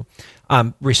virtue.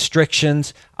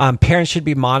 Restrictions, parents should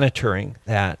be monitoring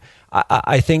that.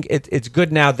 I think it's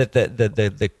good now that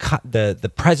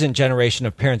the present generation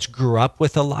of parents grew up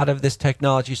with a lot of this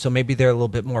technology, so maybe they're a little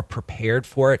bit more prepared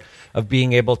for it, of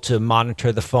being able to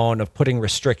monitor the phone, of putting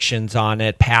restrictions on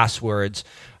it, passwords.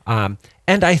 And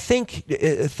I think,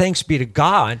 thanks be to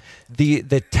God,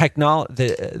 the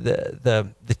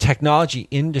technology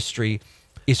industry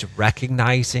is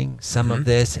recognizing some of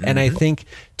this, and I think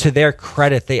to their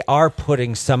credit, they are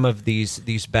putting some of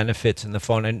these benefits in the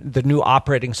phone, and the new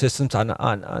operating systems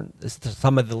on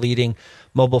some of the leading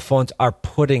mobile phones are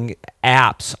putting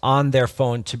apps on their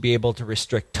phone to be able to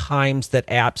restrict times that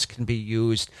apps can be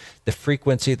used, the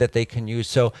frequency that they can use.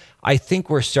 So I think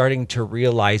we're starting to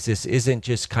realize this isn't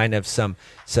just kind of some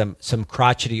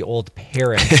crotchety old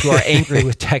parents who are angry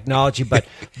with technology, but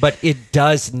it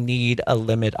does need a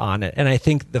limit on it. And I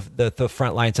think the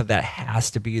front lines of that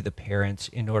has to be the parents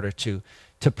in order to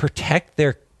protect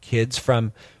their kids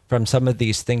from some of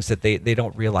these things that they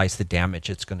don't realize the damage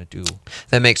it's going to do.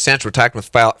 That makes sense. We're talking with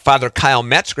Father Kyle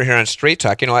Metzger here on Straight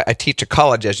Talk. I teach a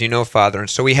college, as you know, Father, and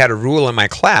so we had a rule in my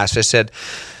class. I said,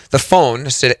 the phone,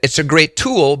 it's a great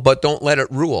tool, but don't let it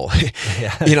rule.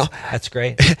 Yeah, that's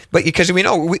great. But because we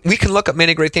know we can look up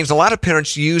many great things. A lot of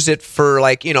parents use it for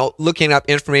looking up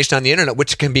information on the internet,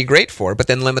 which can be great for, but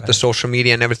then limit the social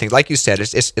media and everything. Like you said,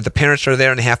 it's the parents are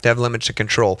there and they have to have limits of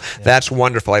control. Yeah. That's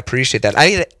wonderful. I appreciate that.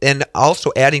 And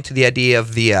also adding to the idea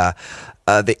of the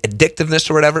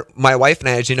addictiveness or whatever. My wife and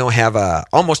I, as you know, have a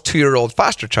almost 2-year-old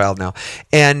foster child now,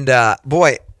 and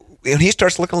boy, when he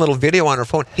starts looking at a little video on her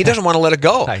phone, he doesn't want to let it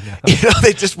go. I know.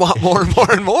 They just want more and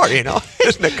more and more, Isn't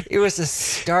it? It was a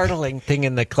startling thing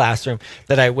in the classroom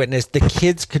that I witnessed. The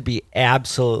kids could be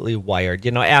absolutely wired.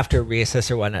 After recess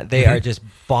or whatnot, they are just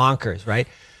bonkers, right?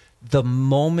 The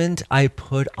moment I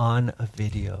put on a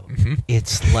video,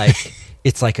 it's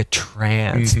like a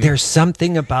trance. There's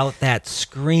something about that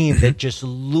screen that just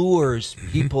lures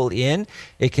people in.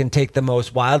 It can take the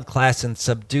most wild class and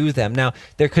subdue them. Now,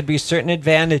 there could be certain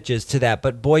advantages to that,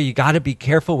 but boy, you got to be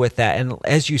careful with that. And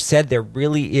as you said, there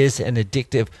really is an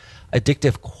addictive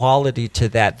quality to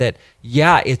that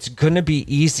it's going to be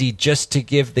easy just to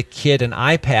give the kid an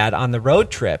iPad on the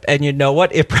road trip, and you know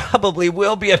what, it probably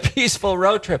will be a peaceful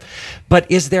road trip, but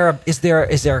is there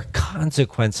a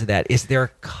consequence to that? Is there a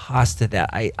cost to that?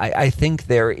 I think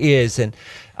there is, and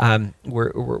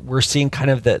we're seeing kind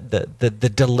of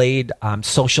the delayed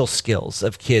social skills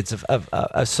of kids,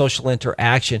 of social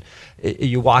interaction.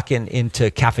 You walk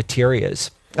into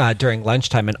cafeterias during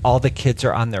lunchtime, and all the kids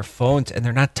are on their phones and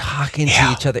they're not talking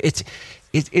to each other. It's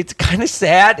kind of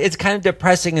sad. It's kind of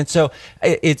depressing, and so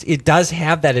it does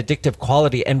have that addictive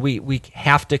quality, and we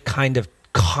have to kind of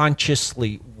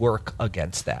consciously work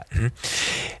against that. We're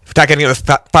talking with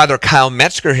Father Kyle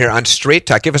Metzger here on Straight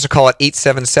Talk. Give us a call at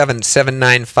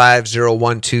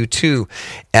 877-795-0122.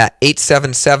 At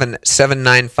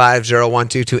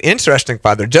 877-795-0122. Interesting,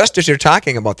 Father. Just as you're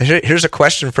talking about this, here's a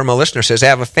question from a listener. Says, I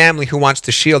have a family who wants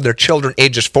to shield their children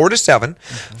ages 4 to 7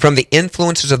 from the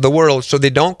influences of the world so they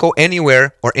don't go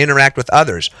anywhere or interact with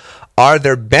others. Are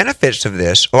there benefits of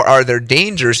this, or are there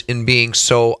dangers in being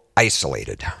so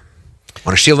isolated? I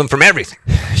want to shield them from everything.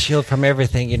 Shield from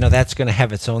everything. That's going to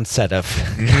have its own set of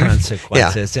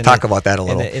consequences. Yeah, talk about that a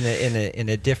little. In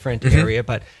a different area.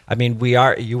 But, I mean,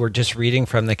 you were just reading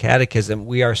from the Catechism,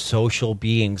 we are social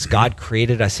beings. God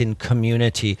created us in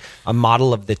community, a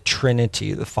model of the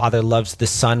Trinity. The Father loves the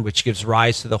Son, which gives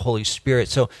rise to the Holy Spirit.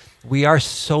 So we are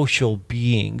social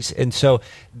beings, and so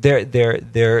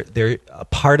they're a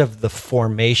part of the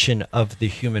formation of the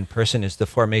human person is the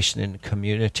formation in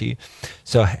community.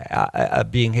 So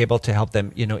being able to help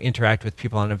them, interact with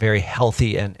people on a very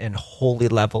healthy and holy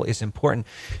level is important.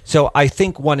 So I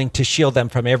think wanting to shield them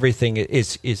from everything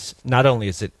is not only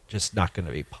is it just not going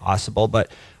to be possible,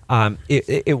 but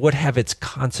it would have its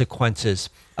consequences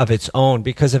of its own,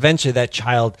 because eventually that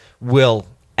child will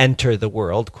enter the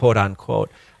world, quote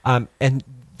unquote. And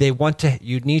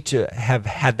you need to have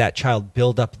had that child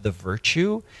build up the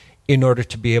virtue in order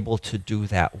to be able to do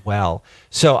that well.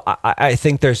 So I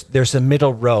think there's a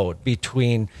middle road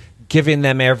between giving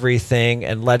them everything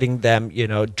and letting them,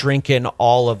 drink in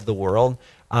all of the world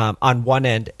on one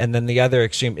end, and then the other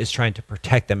extreme is trying to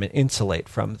protect them and insulate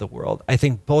from the world. I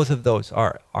think both of those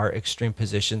are extreme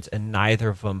positions, and neither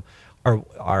of them are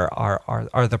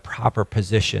the proper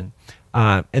position.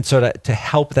 And so to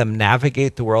help them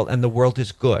navigate the world, and the world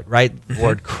is good, right? The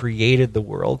Lord created the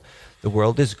world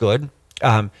is good.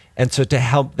 And so to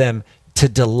help them to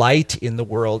delight in the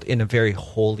world in a very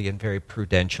holy and very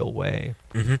prudential way.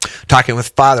 Talking with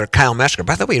Father Kyle Metzger.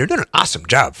 By the way, you're doing an awesome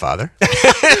job, Father.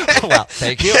 Well,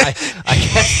 thank you. I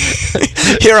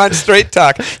guess. Here on Straight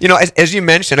Talk. As you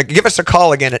mentioned, give us a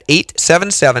call again at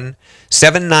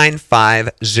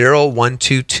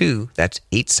 877-795-0122. That's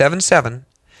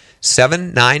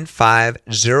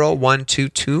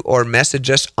 877-795-0122, or message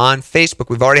us on Facebook.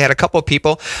 We've already had a couple of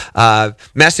people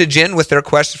message in with their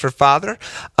questions for Father.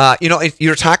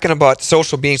 You're talking about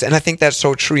social beings, and I think that's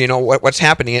so true. What's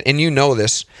happening, and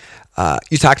this.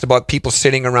 You talked about people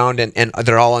sitting around and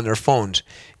they're all on their phones.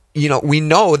 We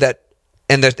know that,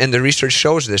 and the research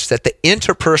shows this, that the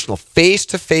interpersonal,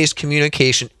 face-to-face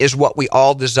communication is what we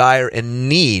all desire and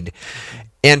need.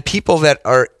 And people that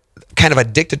are kind of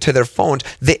addicted to their phones,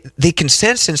 they can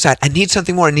sense inside, I need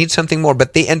something more,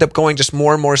 but they end up going just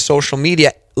more and more social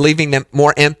media, leaving them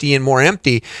more empty and more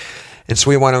empty. And so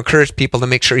we want to encourage people to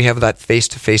make sure you have that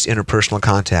face-to-face interpersonal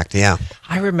contact. Yeah.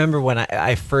 I remember when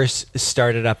I first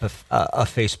started up a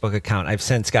Facebook account. I've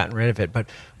since gotten rid of it, but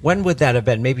when would that have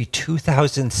been? Maybe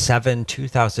 2007,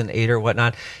 2008 or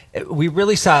whatnot. We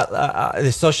really saw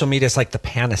the social media is like the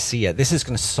panacea. This is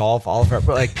going to solve all of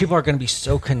our, people are going to be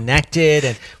so connected,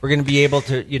 and we're going to be able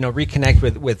to,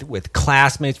 reconnect with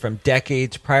classmates from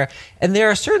decades prior. And there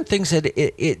are certain things that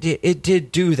it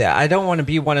did do that. I don't want to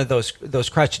be one of those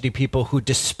crotchety people who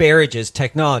disparages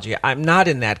technology. I'm not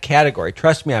in that category.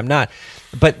 Trust me, I'm not.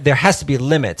 But there has to be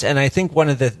limits, and I think one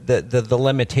of the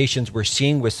limitations we're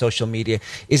seeing with social media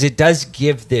is it does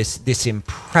give this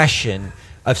impression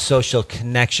of social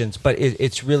connections, but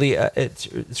it's really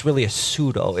a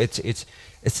pseudo. It's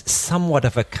somewhat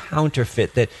of a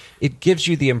counterfeit, that it gives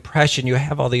you the impression you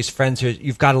have all these friends,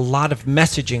 you've got a lot of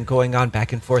messaging going on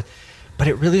back and forth, but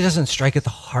it really doesn't strike at the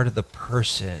heart of the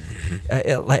person.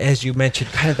 As you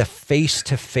mentioned, kind of the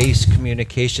face-to-face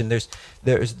communication. There's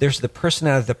the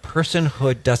personality. The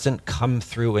personhood doesn't come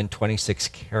through in 26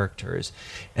 characters.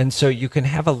 And so you can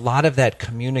have a lot of that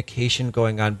communication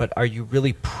going on, but are you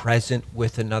really present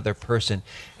with another person?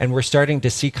 And we're starting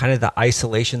to see kind of the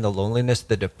isolation, the loneliness,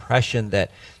 the depression that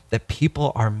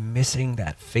people are missing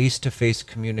that face-to-face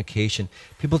communication.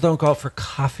 People don't go out for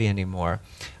coffee anymore.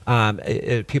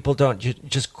 People don't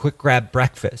just quick grab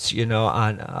breakfast,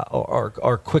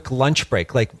 or quick lunch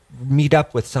break, like meet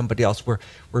up with somebody else. We're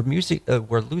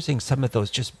losing some of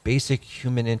those just basic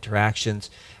human interactions,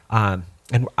 and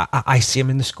I see them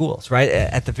in the schools, right,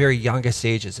 at the very youngest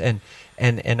ages, and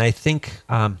I think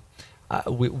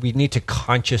we need to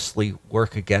consciously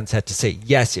work against that, to say,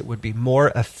 yes, it would be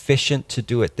more efficient to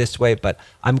do it this way, but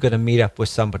I'm going to meet up with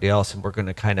somebody else and we're going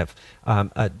to kind of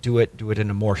do it in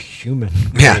a more human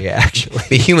way, actually.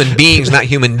 Be human beings, not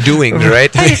human doings, right?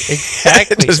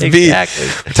 Exactly. Exactly.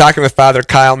 Talking with Father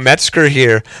Kyle Metzger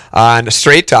here on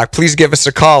Straight Talk. Please give us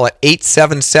a call at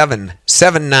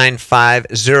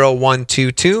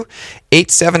 877-795-0122,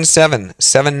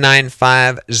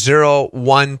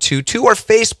 877-795-0122, or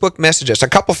Facebook messages. A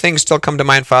couple things still come to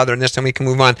mind, Father, and this time we can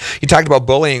move on. You talked about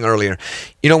bullying earlier.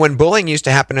 You know, when bullying used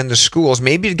to happen in the schools,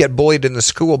 maybe you'd get bullied in the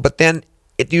school, but then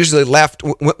it usually left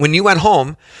when you went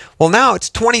home. Well, now it's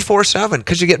 24/7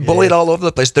 because you get bullied all over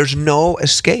the place. There's no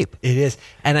escape. It is.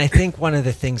 And I think one of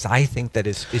the things I think that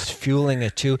is fueling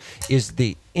it too is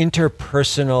the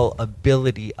interpersonal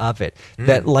ability of it.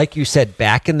 That, like you said,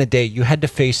 back in the day, you had to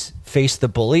face the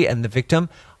bully and the victim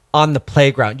on the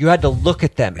playground. You had to look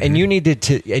at them, and you needed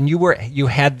to, and you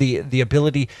had the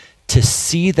ability to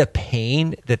see the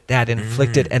pain that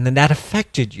inflicted, and then that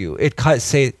affected you. It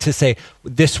caused to say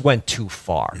this went too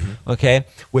far, okay,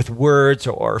 with words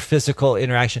or physical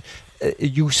interaction.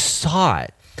 You saw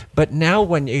it. But now,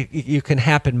 when you can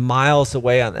happen miles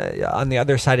away on the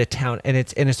other side of town, and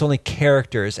it's only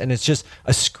characters, and it's just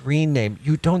a screen name,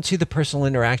 you don't see the personal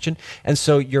interaction, and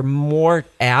so you're more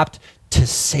apt to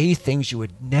say things you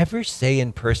would never say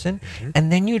in person,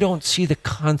 and then you don't see the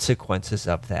consequences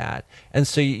of that, and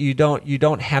so you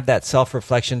don't have that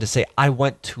self-reflection to say, I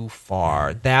went too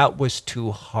far, that was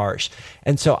too harsh.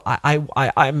 And so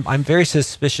I'm very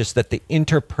suspicious that the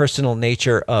interpersonal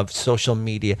nature of social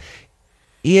media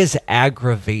is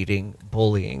aggravating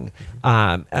bullying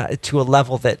to a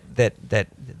level that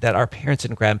our parents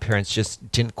and grandparents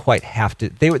just didn't quite have to.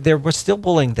 They were still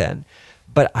bullying then,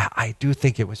 but I do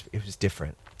think it was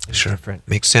different. Sure.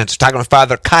 Makes sense. Talking with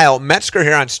Father Kyle Metzger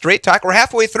here on Straight Talk. We're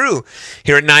halfway through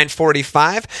here at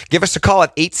 9:45. Give us a call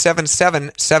at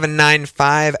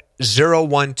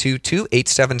 877-795-0122,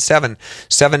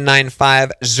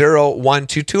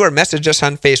 877-795-0122, or message us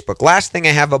on Facebook. Last thing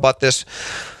I have about this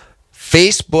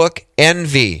Facebook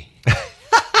envy.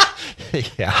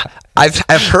 Yeah.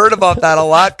 I've heard about that a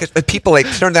lot, because people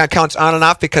turn their accounts on and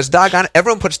off because, doggone it,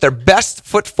 everyone puts their best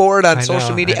foot forward on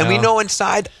social media, and we know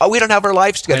inside, we don't have our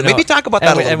lives together. Maybe talk about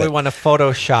that a little bit. And we want to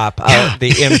Photoshop out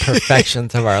the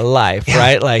imperfections of our life,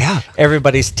 right? Like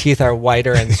everybody's teeth are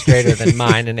whiter and straighter than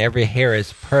mine, and every hair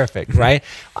is perfect, right?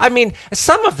 I mean,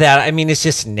 some of that, it's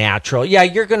just natural. Yeah,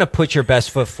 you're going to put your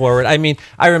best foot forward. I mean,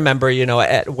 I remember,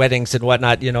 at weddings and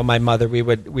whatnot, my mother, we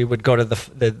would go to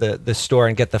the store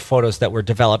and get the photos that were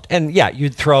developed, and yeah,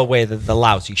 you'd throw away the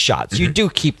lousy shots. You do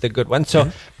keep the good ones.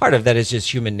 So part of that is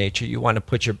just human nature. You want to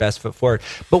put your best foot forward.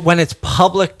 But when it's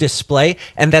public display,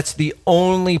 and that's the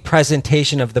only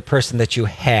presentation of the person that you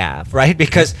have, right?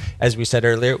 Because as we said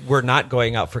earlier, we're not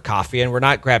going out for coffee and we're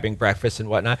not grabbing breakfast and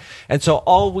whatnot. And so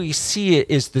all we see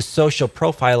is the social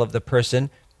profile of the person.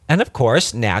 And of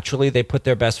course, naturally, they put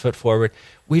their best foot forward.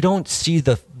 We don't see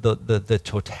the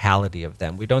totality of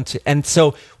them. We don't see, and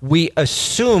so we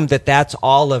assume that that's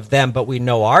all of them, but we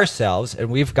know ourselves, and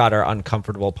we've got our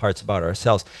uncomfortable parts about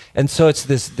ourselves. And so it's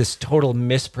this total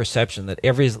misperception that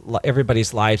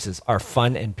everybody's lives are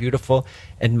fun and beautiful,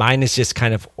 and mine is just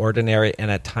kind of ordinary, and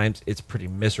at times it's pretty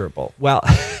miserable. Well,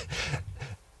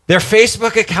 their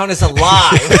Facebook account is a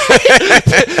lie.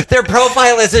 Their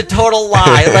profile is a total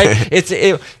lie. Right?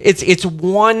 It's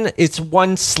one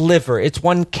sliver. It's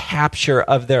one capture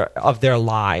of their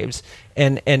lives.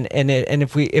 And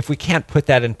if we can't put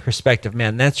that in perspective,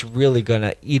 man, that's really going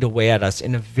to eat away at us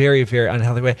in a very, very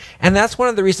unhealthy way. And that's one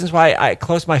of the reasons why I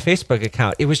closed my Facebook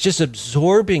account. It was just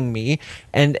absorbing me,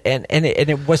 and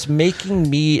it was making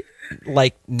me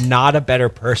like not a better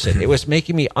person. It was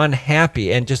making me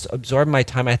unhappy and just absorb my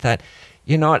time. I thought,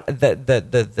 you know what,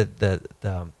 the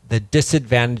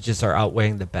disadvantages are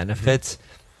outweighing the benefits,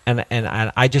 and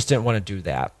I just didn't want to do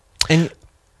that. And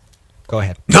go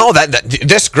ahead. No,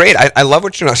 that's great. I love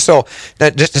what you know. So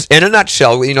that just in a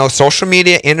nutshell, social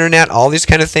media, internet, all these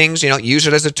kind of things. Use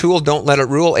it as a tool. Don't let it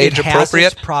rule. Age appropriate. It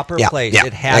has its proper place. Yeah,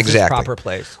 it has exactly. its proper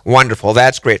place. Wonderful.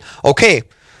 That's great. Okay.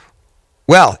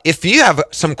 Well, if you have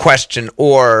some question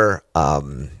or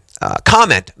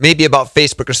comment maybe about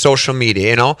Facebook or social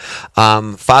media,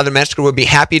 Father Metzger would be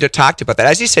happy to talk to you about that.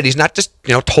 As he said, he's not just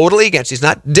totally against, he's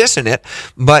not dissing it,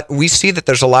 but we see that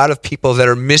there's a lot of people that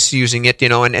are misusing it,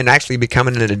 and actually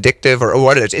becoming an addictive or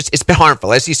what it is. It's been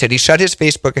harmful. As he said, he shut his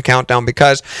Facebook account down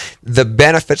because the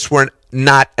benefits weren't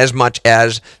not as much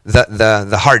as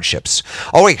the hardships.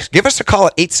 Oh, wait, give us a call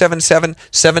at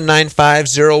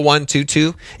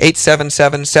 877-795-0122,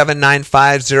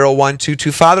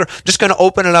 877-795-0122. Father, I'm just going to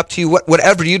open it up to you,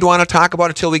 whatever you'd want to talk about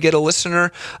until we get a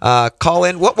listener call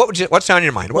in. What's on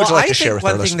your mind? What would you like to share with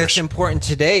our listeners? One thing that's important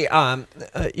today,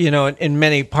 in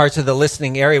many parts of the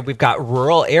listening area, we've got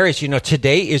rural areas.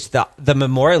 Today is the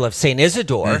memorial of Saint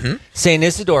Isidore. Mm-hmm. Saint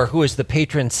Isidore, who is the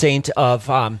patron saint of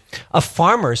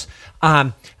farmers.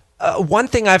 One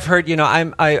thing I've heard,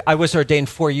 I was ordained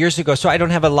 4 years ago, so I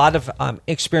don't have a lot of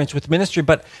experience with ministry,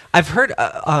 but I've heard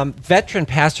veteran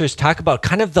pastors talk about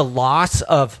kind of the loss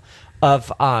of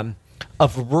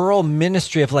rural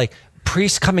ministry, of like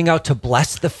priests coming out to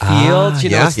bless the fields.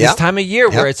 It's this time of year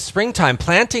where it's springtime,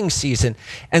 planting season,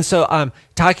 and so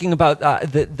talking about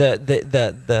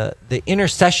the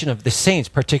intercession of the saints,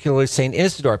 particularly Saint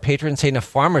Isidore, patron saint of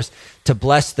farmers, to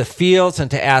bless the fields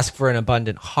and to ask for an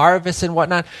abundant harvest and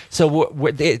whatnot. So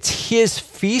it's his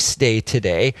feast day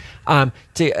today.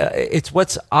 It's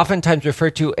what's oftentimes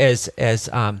referred to as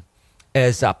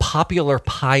popular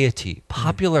piety,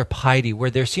 where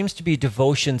there seems to be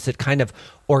devotions that kind of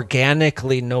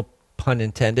organically, no pun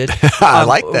intended, I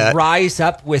like that, rise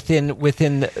up within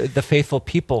the faithful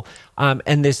people,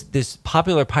 and this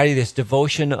popular piety, this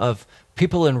devotion of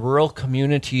people in rural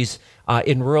communities,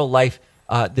 in rural life.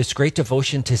 This great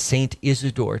devotion to Saint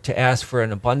Isidore, to ask for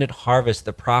an abundant harvest,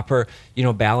 the proper,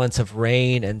 balance of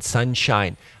rain and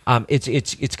sunshine.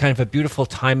 It's kind of a beautiful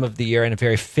time of the year and a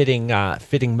very fitting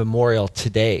memorial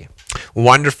today.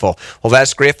 Wonderful. Well,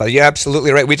 that's great, Father. You're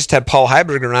absolutely right. We just had Paul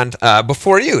Heiberger on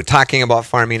before you talking about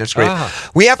farming. It's great.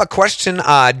 We have a question.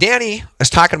 Danny is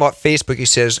talking about Facebook. He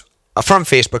says, from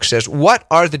Facebook says, what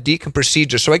are the deacon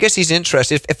procedures? So I guess he's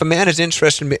interested. If a man is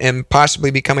interested in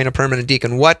possibly becoming a permanent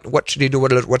deacon, what should he do?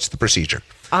 What's the procedure?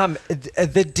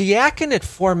 The diaconate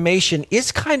formation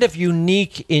is kind of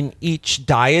unique in each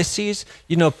diocese.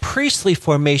 Priestly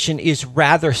formation is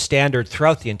rather standard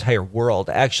throughout the entire world,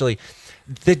 actually.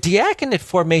 The diaconate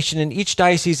formation in each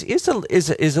diocese is a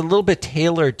little bit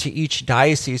tailored to each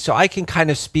diocese. So I can kind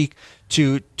of speak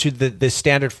to the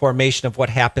standard formation of what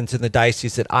happens in the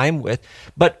diocese that I'm with.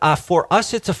 But for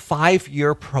us, it's a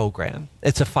 5-year program.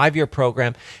 It's a 5-year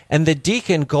program. And the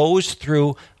deacon goes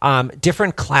through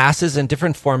different classes and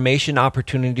different formation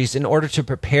opportunities in order to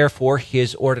prepare for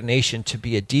his ordination to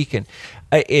be a deacon.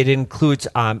 It includes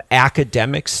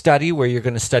academic study, where you're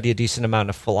going to study a decent amount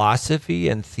of philosophy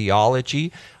and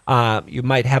theology. You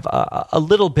might have a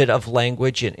little bit of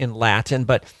language in Latin,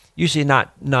 but usually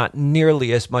not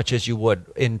nearly as much as you would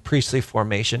in priestly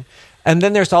formation. And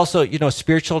then there's also,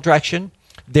 spiritual direction.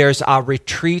 There's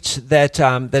retreats that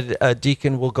a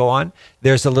deacon will go on.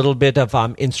 There's a little bit of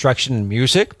instruction in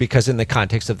music, because in the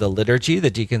context of the liturgy, the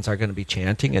deacons are going to be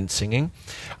chanting and singing.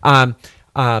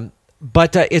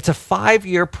 But it's a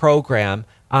 5-year program,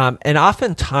 and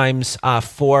oftentimes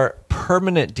for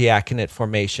permanent diaconate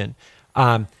formation,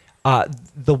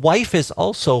 the wife is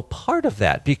also part of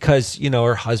that, because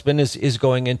her husband is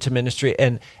going into ministry,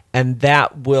 and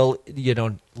that will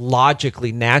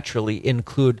logically, naturally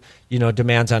include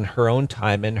demands on her own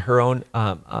time and her own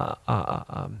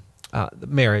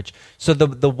marriage. So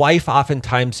the wife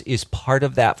oftentimes is part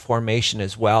of that formation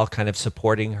as well, kind of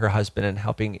supporting her husband and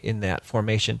helping in that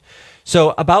formation.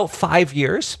 So about 5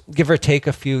 years, give or take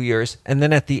a few years, and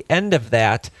then at the end of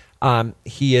that,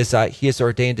 he is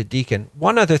ordained a deacon.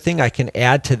 One other thing I can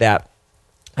add to that,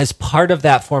 as part of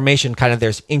that formation, kind of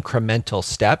there's incremental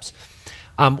steps.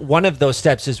 One of those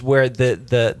steps is where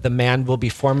the man will be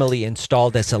formally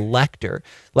installed as a lector,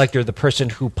 the person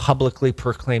who publicly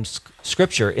proclaims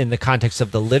Scripture in the context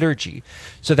of the liturgy.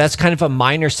 So that's kind of a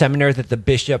minor seminar that the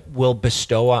bishop will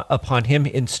bestow upon him,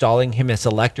 installing him as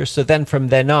a lector. So then from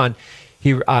then on,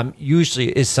 he usually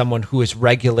is someone who is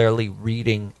regularly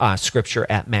reading Scripture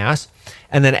at Mass.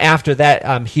 And then after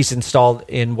that, he's installed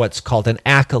in what's called an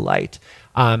acolyte.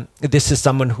 This is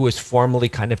someone who is formally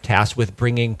kind of tasked with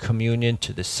bringing communion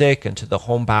to the sick and to the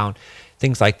homebound,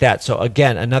 things like that. So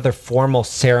again, another formal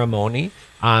ceremony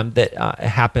that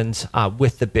happens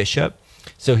with the bishop.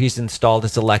 So he's installed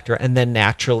as a lector, and then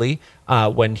naturally,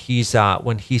 when he's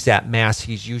at Mass,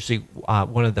 he's usually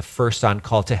one of the first on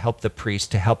call to help the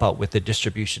priest to help out with the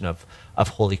distribution of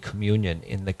Holy Communion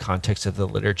in the context of the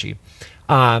liturgy.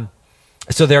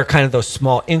 So there are kind of those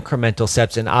small incremental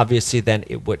steps, and obviously then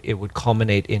it would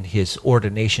culminate in his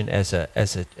ordination as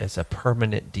a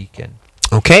permanent deacon.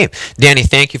 Okay. Danny,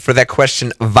 thank you for that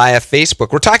question via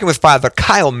Facebook. We're talking with Father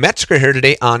Kyle Metzger here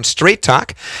today on Straight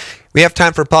Talk. We have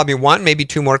time for probably one, maybe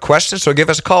two more questions, so give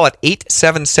us a call at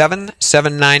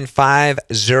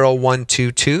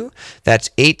 877-795-0122. That's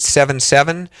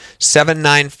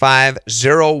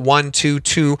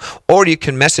 877-795-0122, or you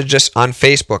can message us on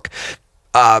Facebook.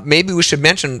 Maybe we should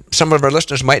mention, some of our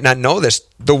listeners might not know this,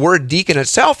 the word deacon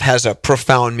itself has a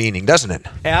profound meaning, doesn't it?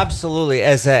 Absolutely.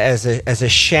 As a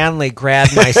Shanley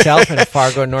grad myself in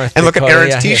Fargo, North and Dakota. And look at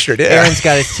Aaron's T-shirt. Yeah. Aaron's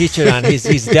got his T-shirt on.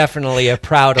 He's definitely a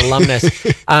proud alumnus.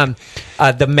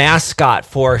 The mascot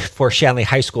for Shanley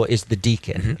High School is the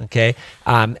deacon, okay?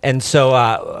 And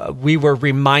so we were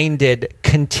reminded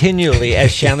continually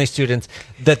as Shanley students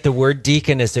that the word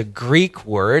deacon is a Greek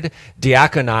word,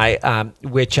 diakonai,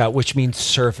 which means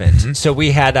servant. So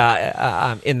we had,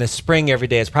 in the spring every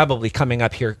day, it's probably coming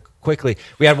up here quickly,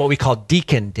 we had what we call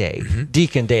Deacon Day.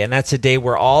 Deacon Day, and that's a day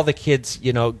where all the kids,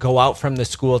 go out from the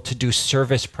school to do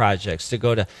service projects, to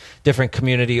go to different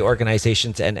community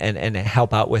organizations and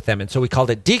help out with them. And so we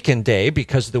called it Deacon Day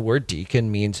because the word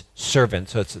deacon means servant,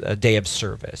 so it's a day of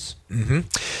service.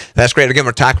 That's great. Again,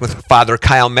 we're talking with Father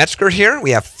Kyle Metzger here.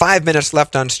 We have 5 minutes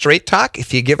left on Straight Talk.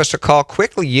 If you give us a call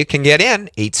quickly, you can get in.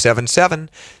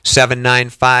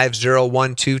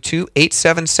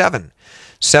 877-795-0122,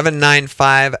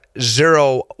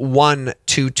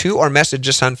 877-795-0122, or message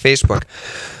us on Facebook.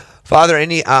 Father,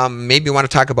 any maybe you want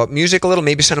to talk about music a little,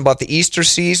 maybe something about the Easter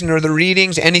season or the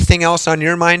readings, anything else on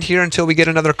your mind here until we get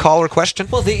another call or question?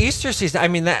 Well, the Easter season, I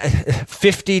mean, that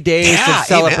 50 days of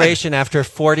celebration after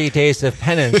 40 days of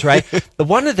penance, right? But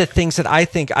one of the things that I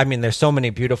think, I mean, there's so many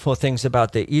beautiful things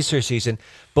about the Easter season,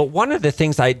 but one of the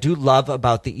things I do love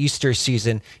about the Easter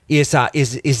season is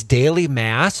daily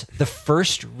Mass. The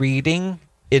first reading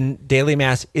in daily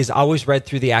Mass is always read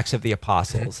through the Acts of the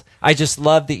Apostles. I just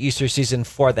love the Easter season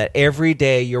for that. Every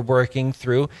day you're working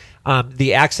through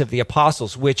the Acts of the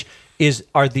Apostles, which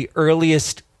are the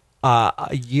earliest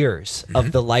years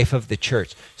of the life of the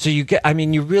church. So you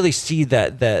really see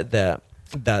the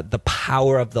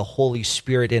power of the Holy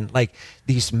Spirit in like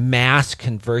these mass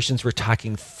conversions. We're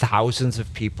talking thousands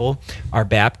of people are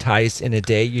baptized in a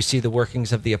day. You see the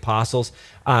workings of the apostles.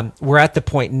 We're at the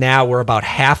point now, we're about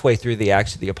halfway through the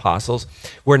Acts of the Apostles.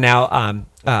 We're now,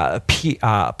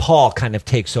 Paul kind of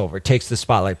takes the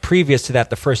spotlight. Previous to that,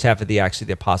 the first half of the Acts of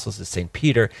the Apostles is St.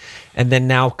 Peter. And then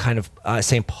now kind of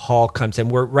St. Paul comes in.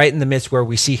 We're right in the midst where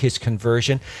we see his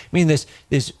conversion. I mean, this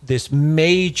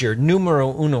major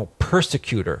numero uno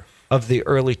persecutor of the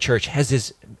early church has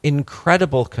this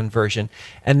incredible conversion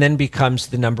and then becomes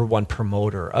the number one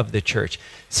promoter of the church,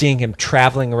 seeing him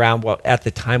traveling around what at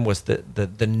the time was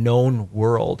the known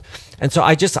world. And so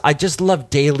I just love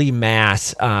daily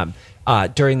Mass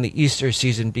during the Easter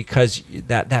season, because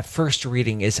that first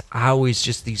reading is always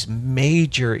just these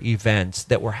major events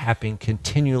that were happening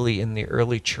continually in the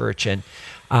early church. And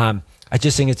I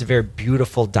just think it's a very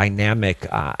beautiful, dynamic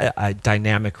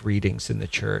readings in the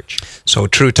church. So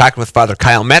true. Talking with Father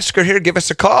Kyle Metzger here. Give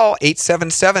us a call,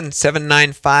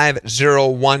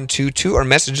 877-795-0122, or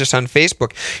message us on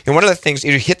Facebook. And one of the things,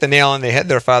 you hit the nail on the head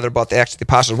there, Father, about the Acts of the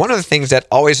Apostles. One of the things that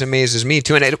always amazes me,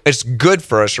 too, and it's good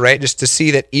for us, right, just to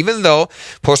see that even though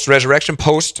post-resurrection,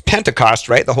 post-Pentecost,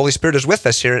 right, the Holy Spirit is with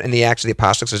us here in the Acts of the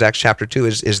Apostles, as Acts chapter 2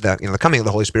 is the the coming of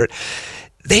the Holy Spirit.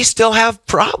 They still have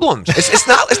problems. It's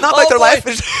not like their life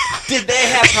is. Did they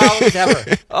have problems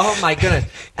ever? Oh my goodness!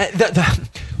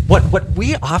 What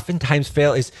we oftentimes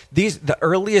fail is the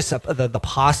earliest the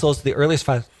apostles, the earliest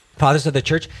fathers of the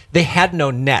church, they had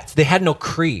no nets. They had no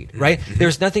creed, right?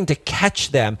 There's nothing to catch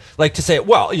them, like to say,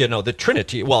 well, the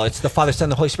Trinity, well, it's the Father, Son,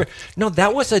 and the Holy Spirit. No,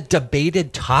 that was a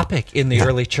debated topic in the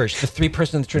early church, the three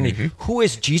persons of the Trinity. Who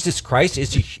is Jesus Christ?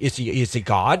 Is he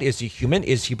God? Is he human?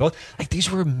 Is he both? Like, these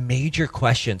were major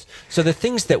questions. So the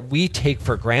things that we take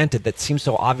for granted that seem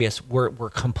so obvious were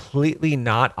completely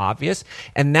not obvious.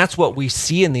 And that's what we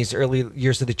see in these early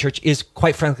years of the church is,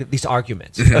 quite frankly, these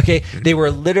arguments, okay? They were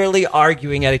literally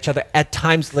arguing at each other, at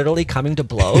times literally coming to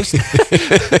blows,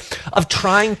 of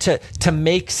trying to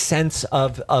make sense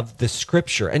of the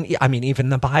scripture. And I mean, even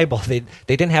the Bible, they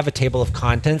didn't have a table of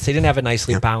contents. They didn't have a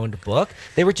nicely bound book.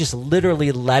 They were just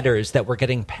literally letters that were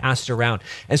getting passed around.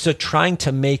 And so trying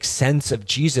to make sense of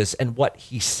Jesus and what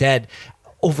he said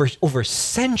over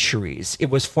centuries,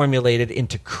 it was formulated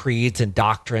into creeds and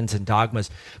doctrines and dogmas.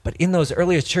 But in those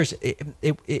earliest churches,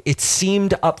 it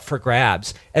seemed up for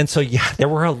grabs. And so, there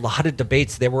were a lot of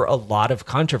debates. There were a lot of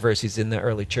controversies in the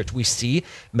early church. We see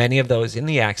many of those in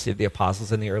the Acts of the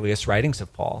Apostles and the earliest writings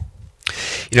of Paul.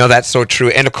 That's so true.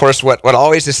 And of course, what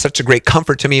always is such a great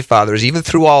comfort to me, Father, is even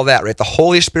through all that, right? The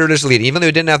Holy Spirit is leading. Even though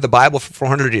we didn't have the Bible for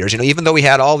 400 years, even though we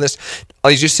had all this,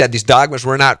 as you said, these dogmas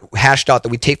were not hashed out that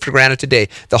we take for granted today,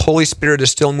 the Holy Spirit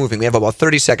is still moving. We have about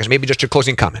 30 seconds, maybe just your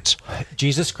closing comments.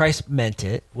 Jesus Christ meant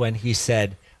it when he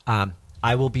said,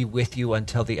 I will be with you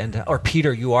until the end. Or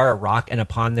Peter, you are a rock, and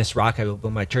upon this rock I will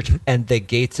build my church, and the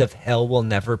gates of hell will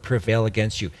never prevail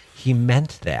against you. He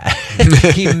meant that.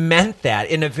 He meant that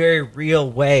in a very real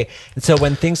way. And so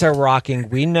when things are rocking,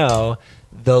 we know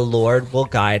the Lord will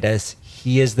guide us.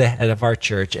 He is the head of our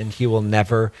church, and he will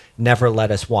never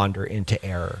let us wander into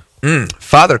error.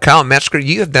 Father Kyle Metzger,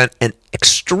 you have done an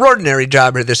extraordinary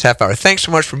job here this half hour. Thanks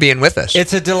so much for being with us.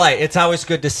 It's a delight. It's always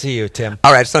good to see you, Tim.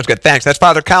 All right, sounds good. Thanks. That's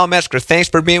Father Kyle Metzger. Thanks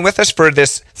for being with us for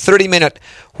this 30-minute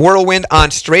whirlwind on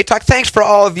Straight Talk. Thanks for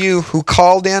all of you who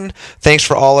called in. Thanks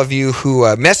for all of you who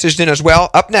messaged in as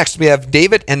well. Up next, we have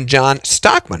David and John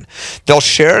Stockman. They'll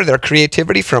share their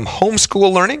creativity from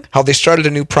homeschool learning, how they started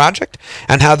a new project,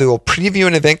 and how they will preview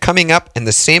an event coming up in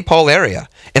the St. Paul area.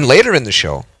 And later in the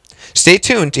show, stay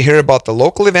tuned to hear about the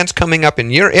local events coming up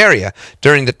in your area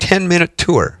during the 10-minute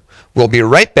tour. We'll be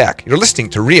right back. You're listening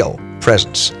to Real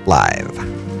Presence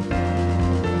Live.